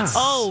Nuggets.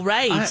 Oh,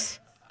 right.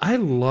 I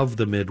love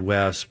the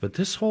Midwest, but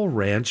this whole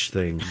ranch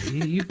thing,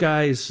 you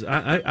guys,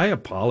 I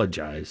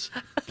apologize.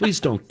 Please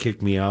don't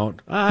kick me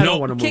out. I don't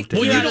want to move to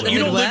Well, Arizona. you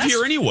don't live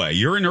here anyway.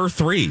 You're in Earth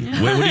 3.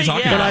 What are you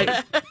talking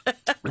about?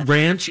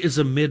 Ranch is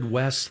a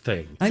Midwest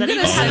thing. I'm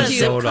going to send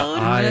you Minnesota, I'm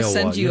Iowa, gonna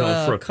send you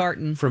a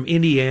carton. From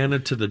Indiana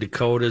to the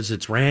Dakotas,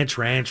 it's ranch.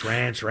 And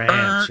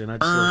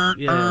it's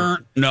yeah.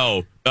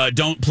 No,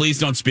 please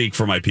don't speak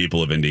for my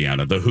people of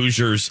Indiana. The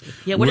Hoosiers.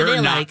 Yeah, what are we're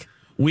they not, like?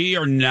 We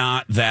are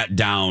not that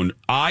down.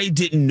 I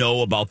didn't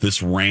know about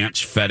this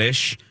ranch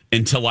fetish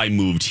until I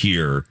moved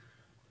here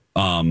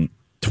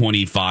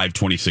 25,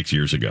 26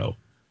 years ago.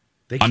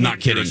 I'm not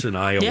kidding. Us in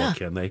Iowa,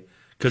 can they?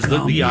 Because the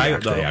they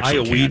actually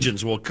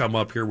Iowegians will come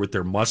up here with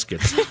their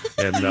muskets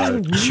and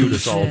shoot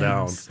us all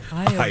down.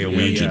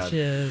 Iowegians.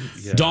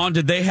 Yeah. Dawn,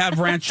 did they have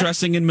ranch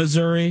dressing in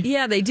Missouri?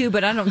 Yeah, they do,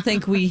 but I don't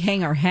think we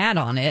hang our hat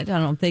on it. I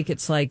don't think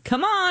it's like,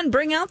 come on,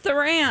 bring out the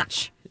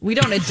ranch. We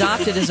don't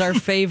adopt it as our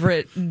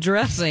favorite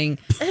dressing.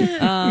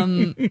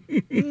 No.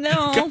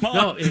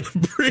 No,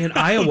 in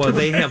Iowa,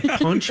 they have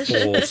punch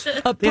bowls.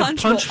 They have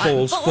punch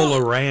bowls full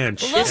of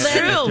ranch. Well, at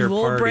their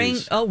we'll bring.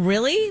 parties. Oh,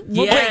 really?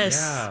 We'll Yes.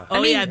 Yeah.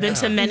 Oh, yeah, I've been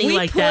to many we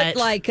like put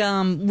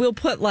that. We'll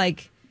put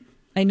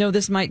I know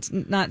this might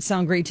not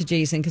sound great to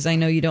Jason because I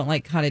know you don't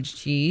like cottage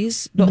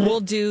cheese, but we'll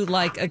do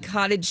like a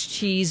cottage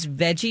cheese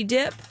veggie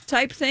dip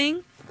type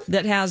thing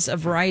that has a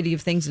variety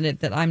of things in it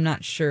that I'm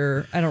not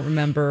sure. I don't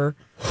remember,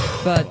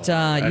 but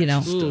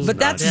but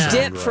that's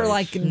dip for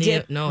like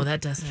dip. No,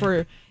 that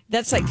doesn't.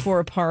 That's like for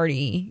a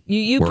party.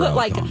 You We're put out,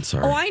 like Dawn,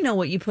 sorry. I know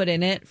what you put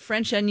in it: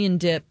 French onion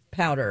dip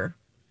powder.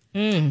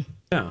 Yeah.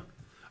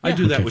 I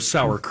do that with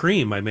sour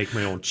cream. I make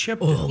my own chip.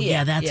 Oh,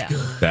 yeah, that's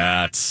good.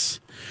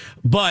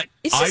 But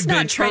It's just I've not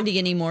been trendy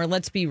anymore.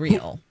 Let's be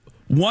real.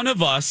 one of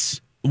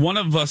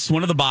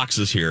the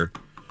boxes here.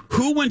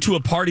 Who went to a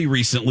party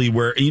recently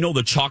where,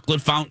 the chocolate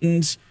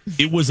fountains?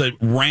 It was a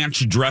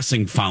ranch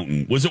dressing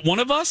fountain. Was it one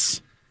of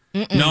us?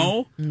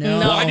 No? No.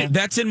 Well,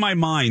 that's in my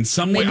mind.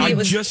 Somewhere. Maybe it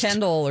was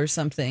Kendall or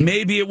something.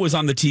 Maybe it was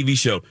on the TV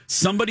show.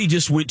 Somebody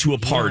just went to a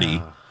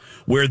party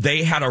where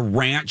they had a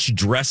ranch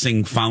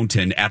dressing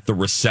fountain at the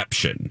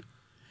reception.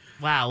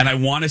 Wow. And I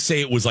want to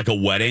say it was like a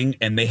wedding,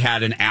 and they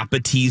had an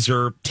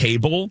appetizer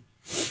table,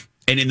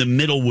 and in the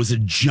middle was a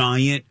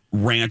giant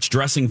ranch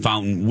dressing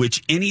fountain,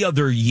 which any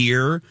other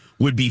year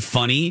would be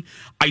funny.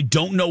 I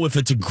don't know if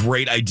it's a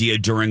great idea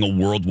during a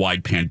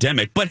worldwide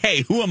pandemic, but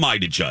hey, who am I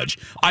to judge?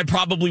 I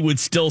probably would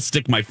still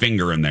stick my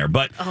finger in there,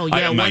 but Oh,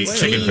 yeah, my one chicken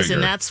sneeze, finger.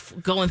 and that's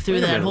going through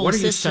Wait a that minute, whole what are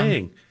system. you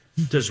saying?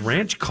 Does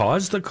ranch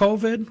cause the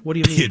COVID? What do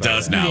you mean? It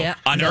does that? now. Yeah,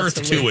 On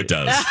Earth, too, it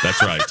does.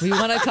 That's right. We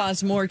want to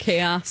cause more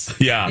chaos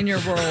Yeah. in your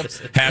world.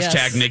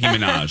 Hashtag Nicki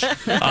Minaj.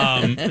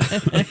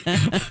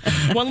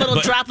 One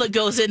little droplet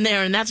goes in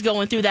there, and that's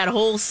going through that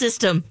whole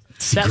system.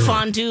 That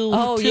fondue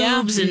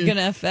tubes you're and going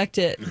to affect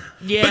it.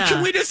 Yeah. But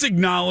can we just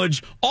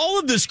acknowledge all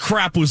of this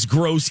crap was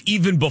gross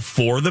even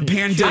before the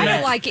pandemic? I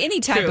don't like any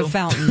type of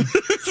fountain.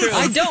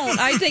 I don't.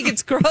 I think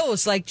it's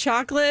gross. Like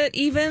chocolate,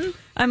 even.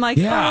 I'm like,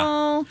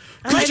 oh.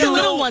 I like the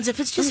little ones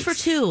if it's just for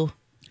two.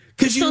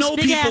 Because you those know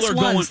big people ass are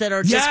ones going that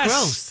are just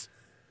gross.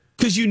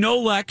 Because you know,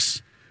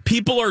 Lex,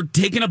 people are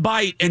taking a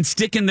bite and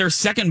sticking their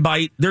second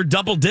bite. They're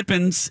double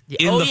dippings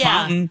in the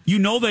fountain. You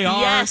know they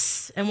are.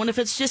 Yes, and what if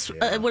it's just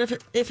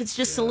if it's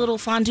just a little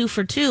fondue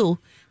for two?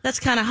 That's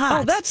kind of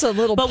hot. Oh, that's a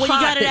little. But when you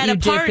pot got it that at a you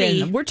dip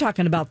party, in. We're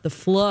talking about the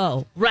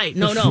flow. Right? The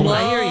No, flow.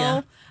 I hear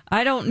you.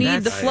 I don't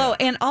need the flow.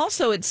 And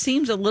also, it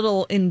seems a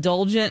little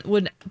indulgent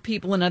when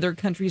people in other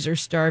countries are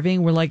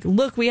starving. We're like,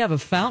 look, we have a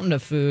fountain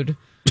of food.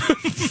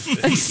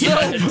 It's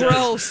so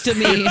gross to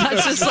me.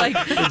 It's just like,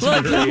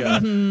 look, a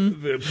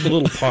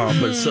little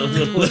pompous.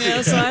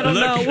 yes, I don't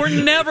know. We're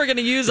never going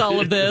to use all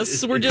of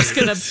this. We're just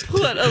going to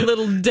put a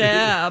little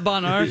dab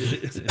on our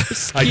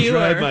skewer.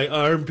 I dry my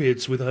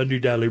armpits with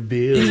 $100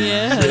 bills.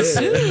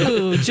 Yes.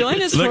 Ooh,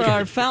 join us for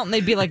our fountain.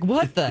 They'd be like,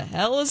 what the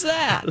hell is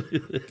that?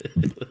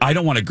 I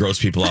don't want to gross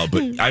people out,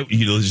 but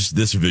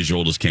this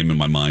visual just came in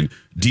my mind.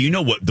 Do you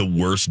know what the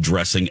worst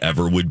dressing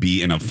ever would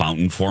be in a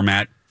fountain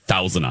format?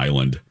 Thousand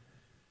Island.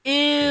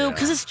 Ew,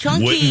 because it's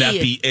chunky. Wouldn't that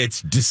be?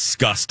 It's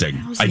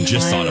disgusting. I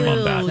just thought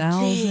about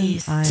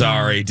that.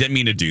 Sorry, didn't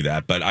mean to do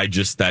that, but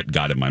that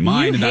got in my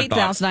mind. You and hate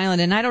Thousand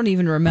Island, and I don't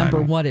even remember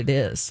what it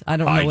is. I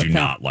don't know. I what do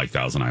not like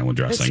Thousand Island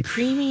dressing. It's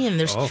creamy and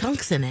there's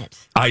chunks in it.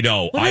 I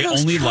know. What are I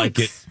those only chunks? like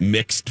it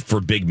mixed for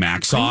Big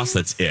Mac sauce.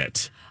 That's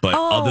it. But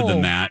other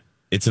than that,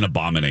 it's an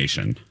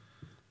abomination.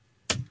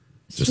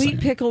 Sweet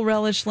pickle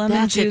relish,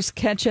 lemon juice,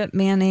 ketchup,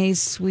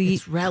 mayonnaise, sweet.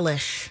 It's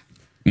relish.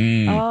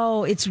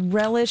 Oh, it's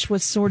relish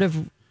with sort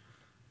of.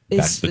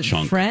 That's the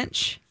chunk.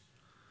 French?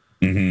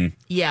 Mm-hmm.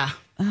 Yeah.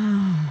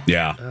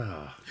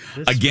 Yeah.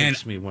 This Again,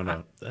 makes me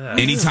wanna,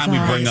 anytime we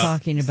bring up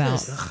talking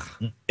about.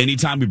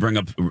 Anytime we bring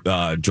up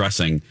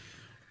dressing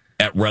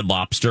at Red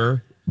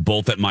Lobster,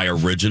 both at my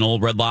original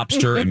Red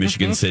Lobster in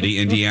Michigan City,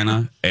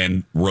 Indiana,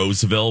 and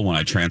Roseville when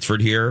I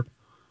transferred here,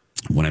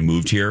 when I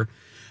moved here,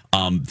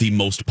 the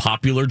most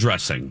popular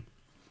dressing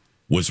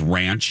was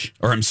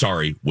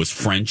was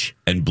French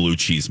and blue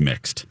cheese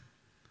mixed.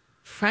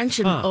 French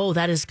and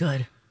that is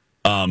good.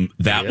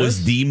 That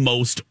was the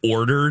most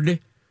ordered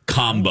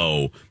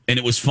combo. And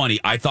it was funny.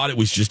 I thought it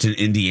was just an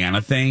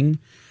Indiana thing.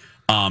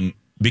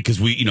 Because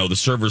the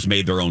servers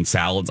made their own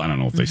salads. I don't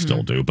know if they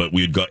still do, but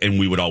we would go and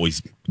we would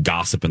always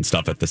gossip and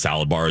stuff at the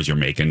salad bar as you're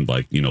making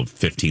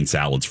 15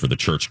 salads for the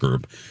church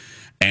group.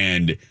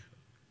 And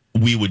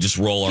we would just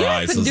roll our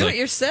eyes. Do it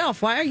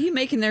yourself. Why are you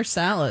making their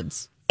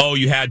salads? Oh,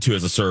 you had to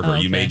as a server. Oh,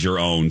 okay. You made your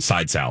own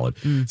side salad.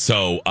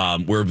 So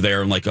we're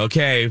there and like,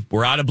 okay,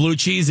 we're out of blue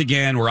cheese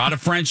again. We're out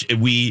of French.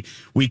 We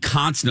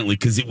constantly,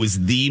 because it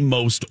was the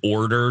most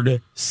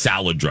ordered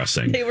salad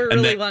dressing. They were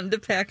really wanting to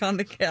pack on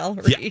the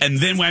calories. Yeah, and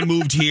then when I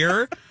moved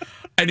here,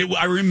 and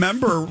I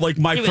remember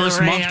my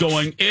first month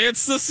going,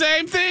 it's the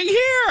same thing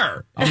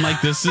here. I'm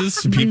like, this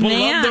is, people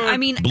love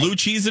their blue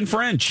cheese and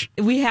French.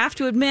 We have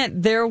to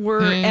admit, there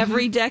were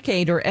every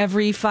decade or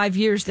every 5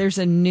 years, there's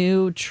a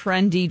new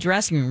trendy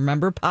dressing.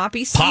 Remember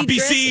poppy seed? Poppy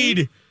dressing?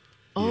 seed.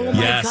 Oh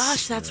my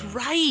gosh, that's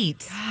right.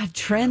 God,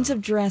 trends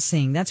of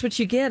dressing. That's what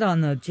you get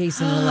on the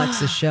Jason and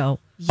Alexis show.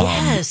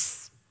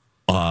 Yes.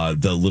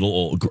 The little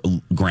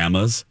old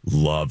grandmas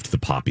loved the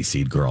poppy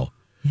seed girl.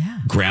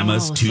 Yeah.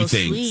 Grandmas, two so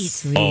things.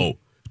 sweet. Oh,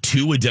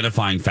 two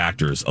identifying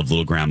factors of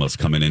little grandmas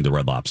coming into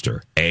Red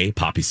Lobster. A,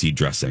 poppy seed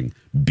dressing.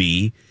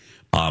 B,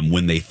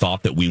 when they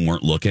thought that we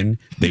weren't looking,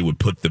 they would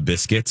put the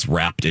biscuits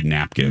wrapped in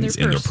napkins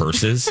in their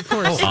purses. Of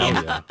course.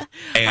 And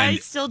I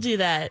still do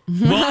that.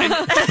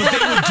 Well, but they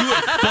would do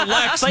it. But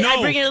Lex, But no.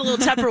 I bring in a little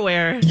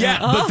Tupperware. Yeah,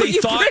 but they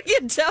you thought bring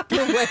in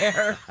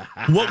Tupperware.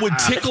 what would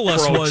tickle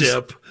us Pro was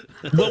tip.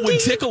 what would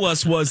tickle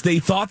us was they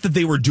thought that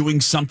they were doing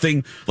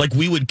something like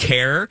we would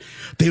care.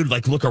 They would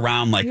look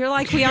around like You're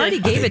like, we already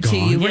gave it to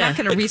you. We're not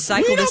going to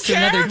recycle this to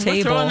another We're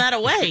table. throwing that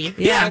away.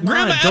 Yeah,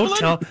 Grandma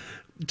Evelyn.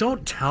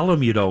 Don't tell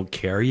them you don't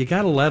care. You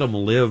got to let them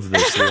live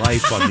this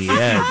life on the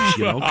edge.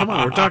 Come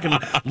on, we're talking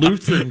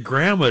Lutheran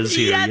grandmas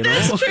here. Yeah,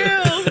 that's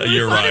true.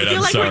 You're right. I feel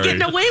I'm like sorry. we're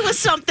getting away with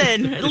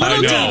something. A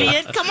little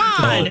deviant. Come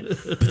on.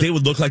 But they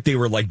would look like they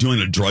were doing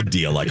a drug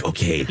deal. Like,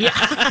 okay,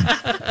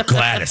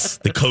 Gladys,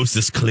 the coast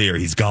is clear.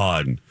 He's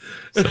gone.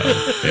 So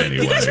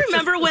anyway, You guys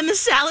remember when the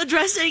salad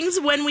dressings,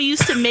 when we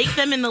used to make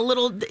them in the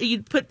little,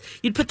 you'd put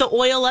the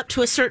oil up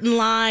to a certain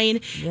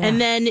line,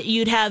 and then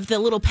you'd have the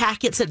little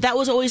packets. That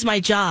was always my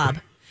job,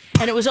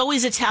 and it was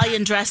always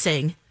Italian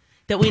dressing.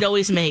 that we'd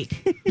always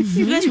make.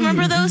 You guys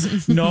remember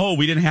those? No,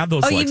 we didn't have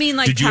those. Oh, Lex. you mean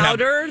like Did you have-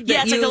 powder?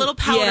 Yeah, it's like a little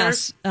powder.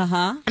 Yes.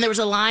 And there was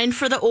a line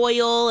for the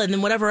oil, and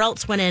then whatever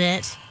else went in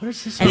it. What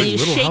is this? And like then you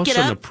Little shake House it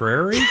on the up.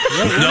 Prairie?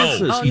 No.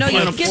 Oh no, you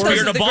You can get Spirit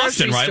those of at the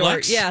Boston, grocery right, store.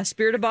 Lex? Yeah,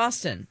 Spirit of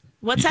Boston.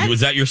 What's that? Was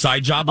that your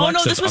side job, Oh Lex?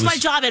 no, this was my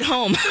job at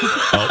home.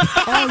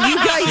 Oh, you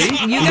guys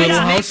Little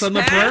House mix on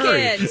the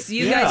Prairie. packets.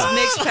 You guys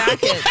mix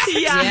packets.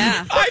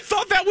 Yeah. I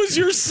thought that was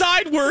your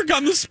side work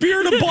on the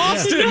Spirit of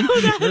Boston.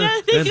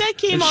 I think that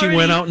came And she already.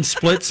 went out and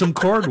split some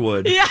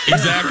cordwood. Yeah.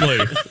 Exactly.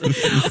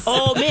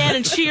 Oh man,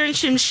 and shearing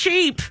some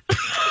sheep.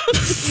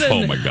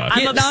 Oh my God.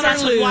 I'm Getting on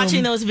obsessed our with loom.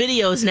 watching those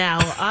videos now.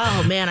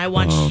 Oh man, I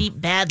watch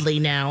sheep badly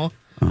now.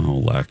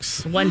 Oh,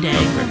 Lex. One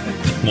day.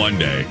 One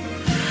day.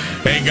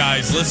 Hey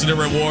guys, listen to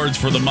rewards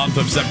for the month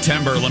of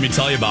September. Let me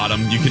tell you about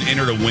them. You can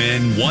enter to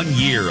win 1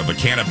 year of a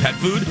can of pet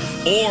food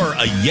or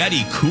a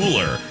Yeti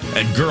cooler.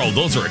 And girl,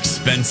 those are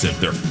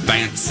expensive. They're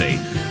fancy.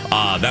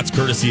 That's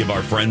courtesy of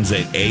our friends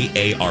at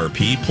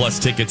AARP, plus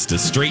tickets to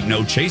Straight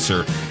No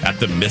Chaser at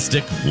the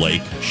Mystic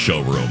Lake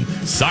Showroom.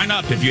 Sign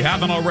up if you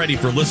haven't already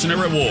for listener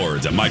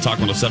rewards at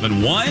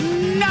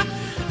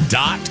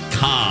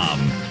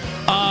mytalk1071.com.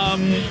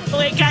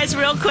 Wait, guys,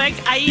 real quick.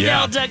 I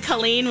emailed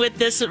Colleen with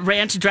this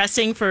ranch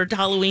dressing for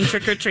Halloween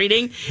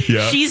trick-or-treating.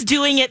 Yeah. She's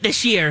doing it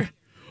this year.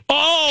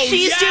 Oh,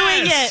 She's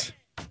doing yes! it.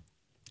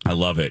 I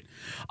love it.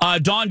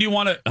 Dawn, do you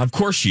want to? Of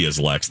course she is,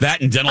 Lex.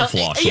 That and dental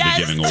floss she'll yes.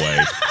 be giving away.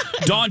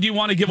 Dawn, do you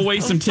want to give away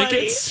some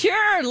tickets?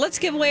 Sure. Let's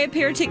give away a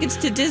pair of tickets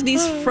to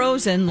Disney's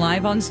Frozen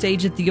live on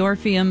stage at the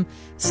Orpheum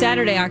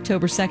Saturday,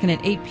 October 2nd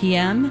at 8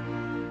 p.m.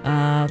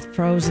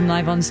 Frozen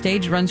live on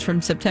stage runs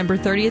from September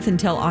 30th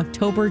until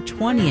October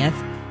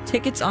 20th.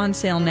 Tickets on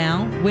sale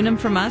now. Win them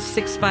from us,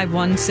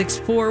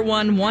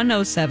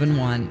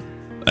 651-641-1071.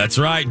 That's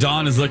right.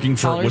 Dawn is looking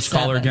for Caller which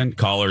caller 7. again?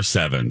 Caller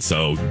 7.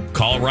 So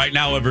call right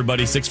now,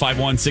 everybody.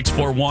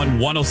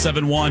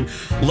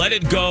 651-641-1071. Let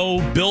it go.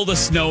 Build a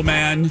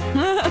snowman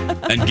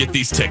and get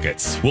these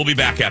tickets. We'll be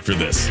back after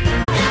this.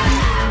 Welcome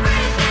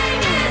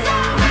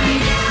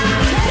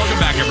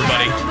back,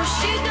 everybody.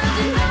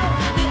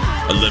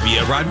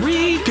 Olivia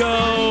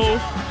Rodrigo.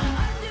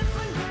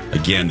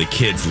 Again, the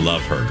kids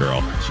love her,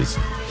 girl. She's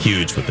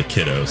huge with the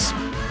kiddos.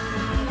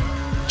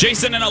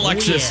 Jason and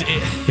Alexis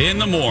in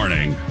the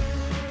morning.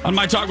 On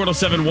My Talk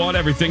 1071,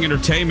 Everything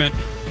Entertainment.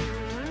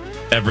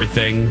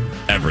 Everything.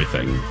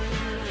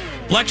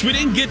 Lex, we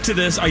didn't get to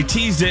this. I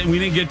teased it and we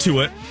didn't get to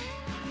it.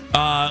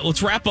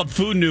 Let's wrap up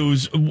food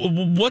news.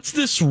 What's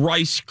this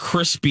Rice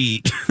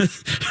Krispie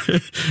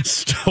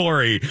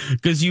story?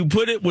 Because you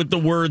put it with the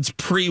words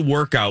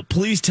pre-workout.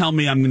 Please tell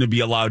me I'm going to be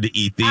allowed to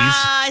eat these.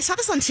 I saw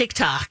this on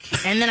TikTok,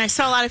 and then I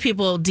saw a lot of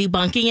people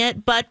debunking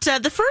it. But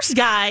the first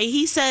guy,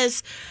 he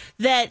says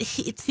that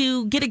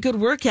to get a good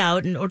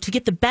workout or to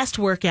get the best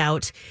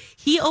workout,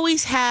 he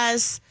always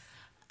has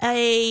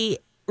a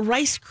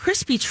Rice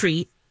Krispie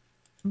treat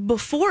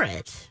before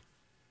it,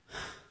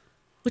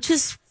 which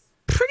is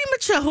pretty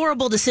much a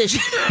horrible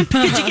decision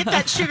because you get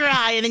that sugar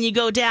high and then you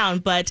go down.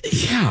 But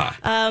he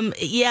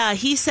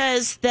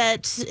says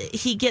that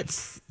he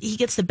gets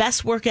the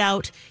best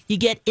workout. You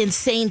get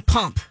insane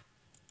pump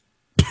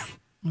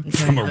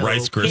from a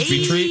Rice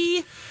Krispie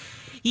treat.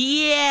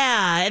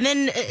 Yeah, and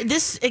then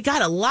it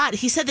got a lot.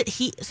 He said that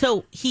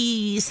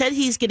he said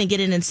he's going to get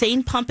an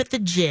insane pump at the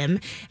gym.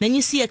 Then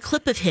you see a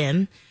clip of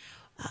him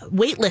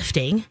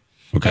weightlifting,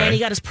 and he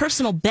got his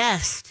personal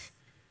best,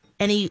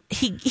 and he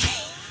he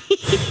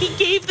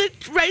gave the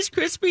Rice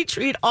Krispie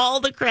treat all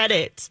the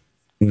credit.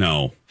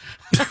 No.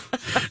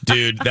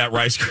 Dude, that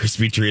Rice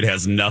Krispie treat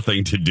has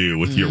nothing to do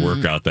with your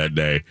workout that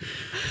day.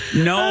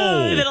 No.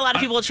 And then a lot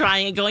of people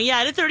trying it going,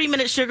 I had a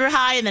 30-minute sugar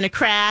high and then a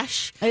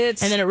crash, and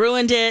then it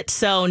ruined it,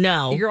 so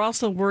no. You're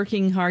also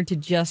working hard to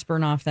just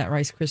burn off that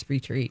Rice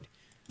Krispie treat.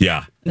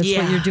 Yeah. That's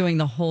what you're doing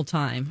the whole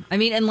time. I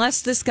mean,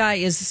 unless this guy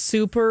is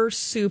super,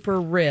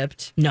 super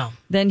ripped,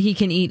 then he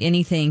can eat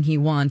anything he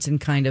wants and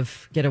kind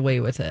of get away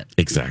with it.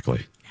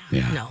 Exactly.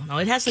 Yeah. No,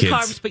 it has the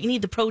carbs, but you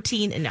need the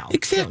protein, and no.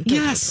 Exactly.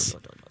 Yes.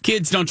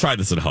 Kids, don't try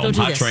this at home. Don't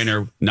do Hot this.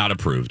 Trainer, not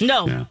approved.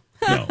 No. Yeah.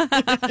 No.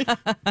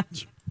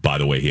 By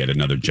the way, he had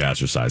another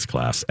jazzercise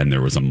class, and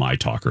there was a My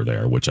Talker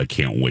there, which I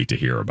can't wait to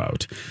hear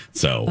about.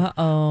 So,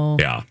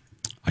 yeah,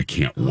 I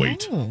can't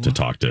wait to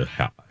talk to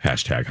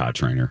hashtag Hot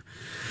Trainer.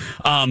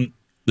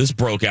 This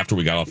broke after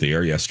we got off the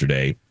air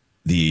yesterday.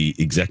 The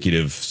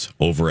executives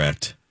over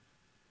at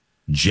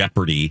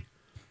Jeopardy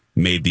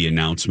made the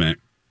announcement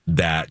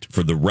that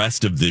for the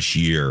rest of this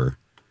year,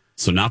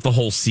 so not the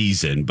whole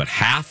season, but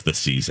half the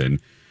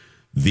season,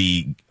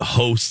 the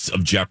hosts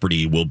of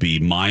Jeopardy will be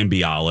Mayim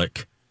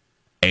Bialik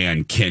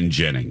and Ken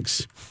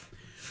Jennings,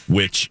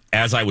 which,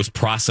 as I was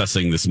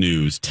processing this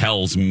news,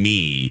 tells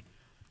me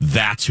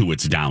that's who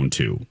it's down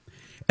to.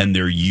 And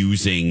they're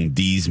using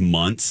these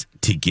months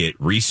to get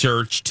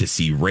research, to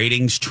see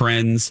ratings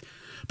trends,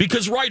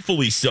 because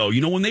rightfully so.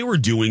 You know, when they were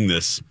doing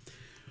this,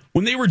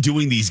 when they were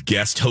doing these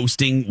guest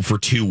hosting for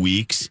 2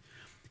 weeks,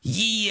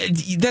 yeah,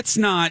 that's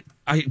not.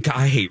 I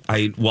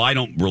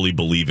don't really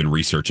believe in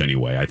research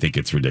anyway. I think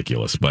it's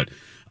ridiculous, but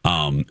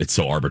it's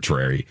so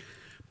arbitrary.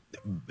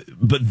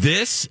 but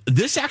this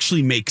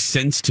actually makes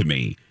sense to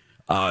me.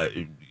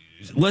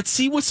 Let's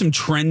see what some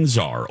trends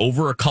are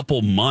over a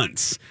couple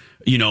months.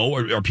 You know,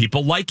 are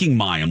people liking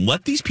Mayim?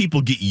 Let these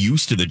people get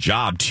used to the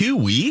job. 2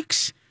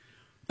 weeks?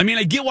 I mean,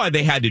 I get why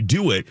they had to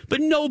do it, but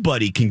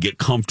nobody can get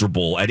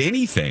comfortable at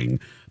anything.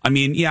 I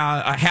mean,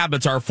 yeah,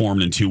 habits are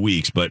formed in 2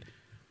 weeks, but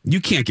you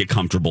can't get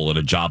comfortable at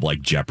a job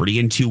like Jeopardy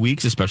in 2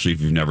 weeks, especially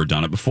if you've never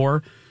done it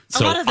before.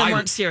 So a lot of them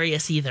weren't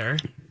serious either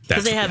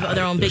because they have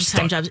their own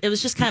big-time jobs. It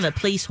was just kind of a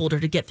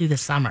placeholder to get through the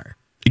summer.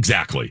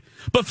 Exactly.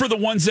 But for the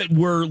ones that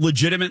were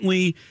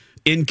legitimately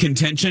in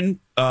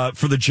contention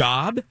for the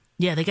job...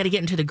 Yeah, they got to get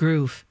into the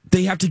groove.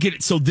 They have to get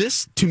it. So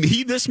this, to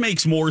me, this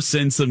makes more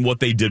sense than what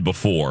they did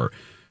before.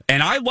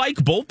 And I like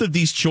both of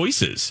these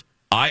choices.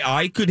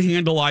 I could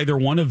handle either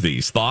one of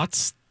these.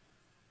 Thoughts?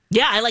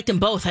 Yeah, I liked them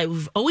both.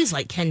 I've always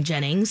liked Ken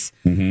Jennings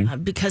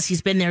because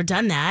he's been there,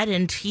 done that,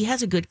 and he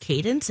has a good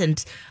cadence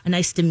and a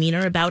nice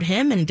demeanor about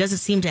him, and he doesn't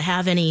seem to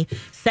have any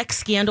sex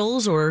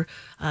scandals or,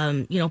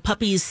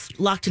 puppies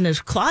locked in a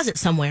closet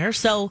somewhere.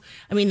 So,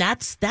 I mean,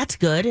 that's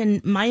good.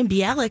 And Mayim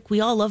Bialik,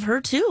 we all love her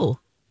too.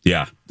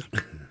 Yeah.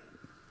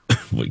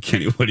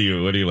 Kenny, what are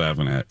you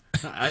laughing at?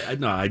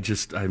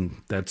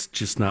 That's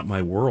just not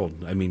my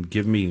world. I mean,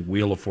 give me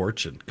Wheel of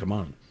Fortune. Come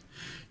on.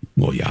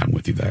 Well, yeah, I'm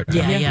with you there.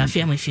 Yeah,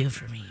 Family Feud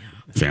for me.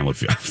 Family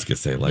Feud. I was gonna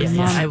say, like,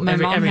 my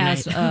mom every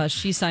has. night.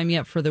 She signed me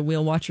up for the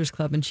Wheel Watchers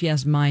Club, and she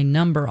has my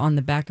number on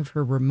the back of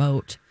her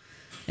remote.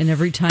 And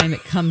every time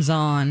it comes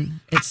on,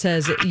 it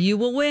says, "You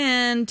will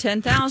win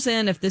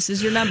 10,000 if this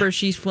is your number."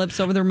 She flips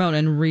over the remote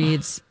and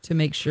reads to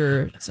make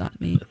sure it's not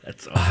me.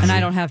 That's awesome. And I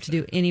don't have to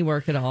do any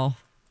work at all.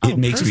 It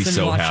makes me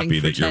so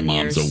happy that your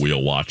mom's a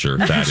wheel watcher.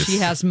 That is, she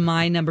has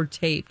my number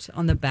taped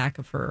on the back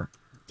of her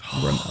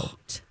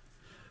remote.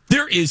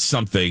 There is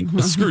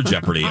something. Screw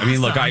Jeopardy. I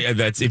mean, look,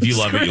 that's if you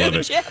love it, you love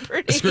it.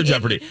 Jeopardy. Screw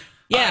Jeopardy.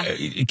 Yeah.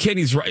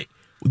 Kenny's right.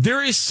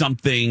 There is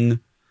something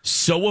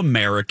so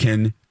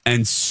American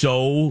and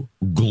so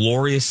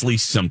gloriously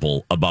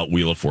simple about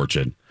Wheel of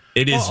Fortune.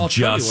 It is I'll just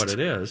tell you what it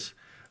is,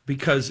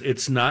 because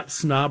it's not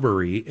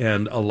snobbery,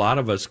 and a lot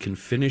of us can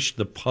finish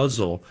the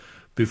puzzle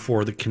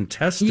before the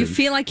contestant. You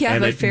feel like you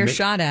have a fair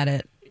shot at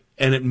it.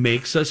 And it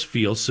makes us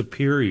feel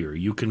superior.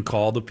 You can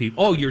call the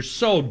people, "Oh, you're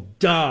so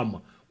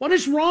dumb. What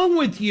is wrong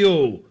with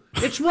you?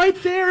 It's right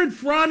there in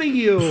front of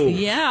you."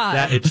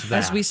 Yeah.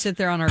 As we sit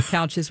there on our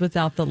couches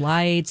without the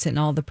lights and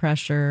all the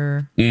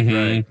pressure.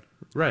 Mm-hmm.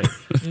 Right.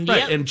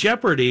 Yep. And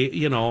Jeopardy,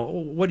 you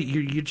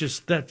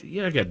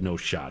got no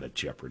shot at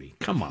Jeopardy.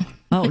 Come on.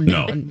 Oh,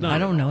 no. I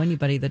don't know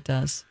anybody that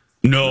does.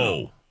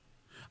 No.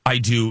 I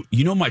do.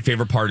 You know my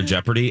favorite part of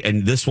Jeopardy,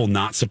 and this will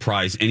not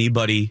surprise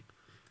anybody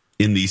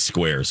in these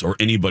squares or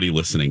anybody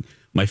listening.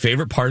 My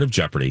favorite part of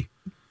Jeopardy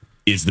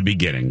is the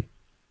beginning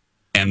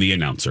and the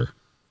announcer.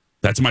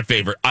 That's my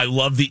favorite. I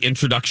love the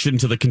introduction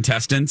to the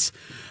contestants.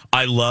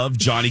 I love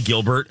Johnny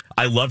Gilbert.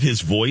 I love his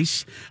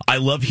voice. I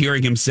love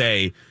hearing him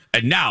say,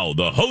 "And now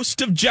the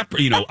host of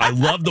Jeopardy." I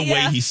love the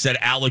way he said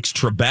Alex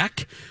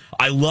Trebek.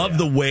 I love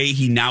the way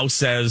he now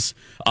says,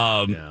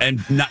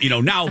 and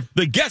now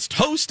the guest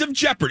host of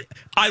Jeopardy.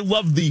 I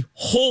love the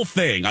whole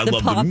thing. I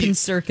love pomp and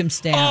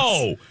circumstance.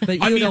 Oh,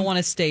 but you don't want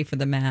to stay for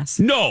the mass.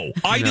 No,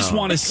 I just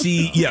want to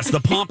see,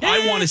 the pomp.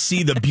 I want to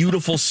see the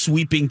beautiful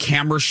sweeping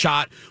camera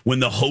shot when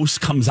the host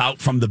comes out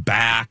from the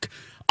back.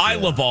 I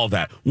love all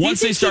that. Once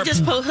Do you think they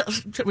start,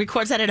 he just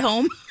records that at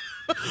home?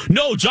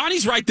 No,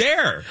 Johnny's right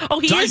there.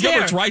 Oh, Johnny is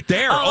Gilbert's there? right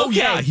there. Oh, okay.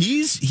 Yeah,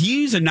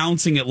 he's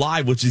announcing it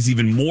live, which is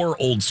even more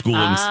old school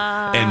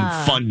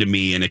and fun to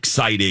me and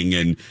exciting.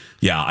 And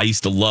yeah, I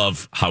used to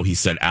love how he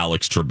said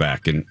Alex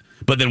Trebek.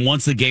 But then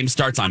once the game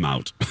starts, I'm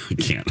out. I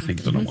can't. I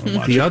don't want to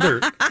watch the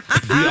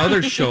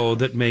other show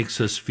that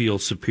makes us feel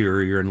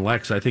superior, and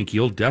Lex, I think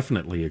you'll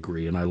definitely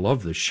agree, and I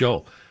love this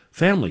show,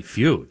 Family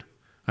Feud.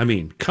 I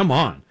mean, come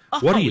on.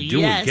 What are you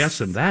doing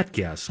guessing that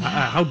guess?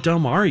 How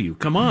dumb are you?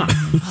 Come on.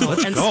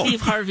 Let's go. Steve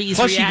Harvey's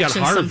Plus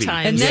reaction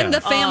sometimes. And then the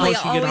family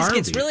Plus you get always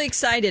gets Harvey. really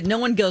excited. No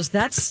one goes,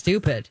 "That's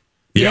stupid."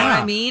 Yeah. You know what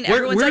I mean?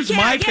 Everyone's Where's like,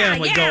 my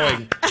family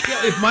going?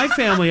 Yeah, if my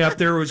family up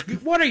there was,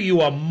 "What are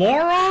you, a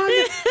moron?"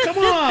 Come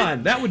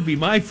on. That would be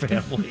my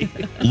family.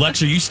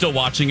 Lex, are you still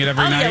watching it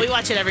every night? Yeah, we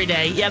watch it every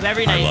day. Yep,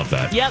 every night. I love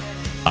that. Yep.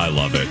 I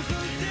love it.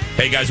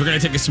 Hey, guys, we're going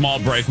to take a small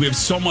break. We have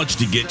so much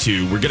to get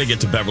to. We're going to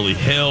get to Beverly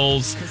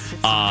Hills.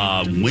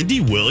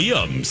 Wendy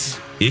Williams,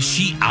 is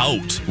she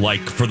out,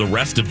 for the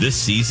rest of this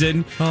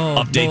season?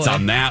 Updates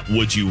on that.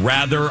 Would you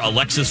rather?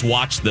 Alexis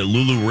watched the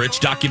Lulu Rich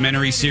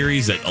documentary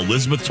series that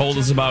Elizabeth told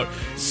us about.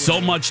 So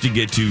much to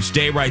get to.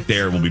 Stay right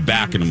there. We'll be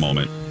back in a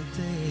moment.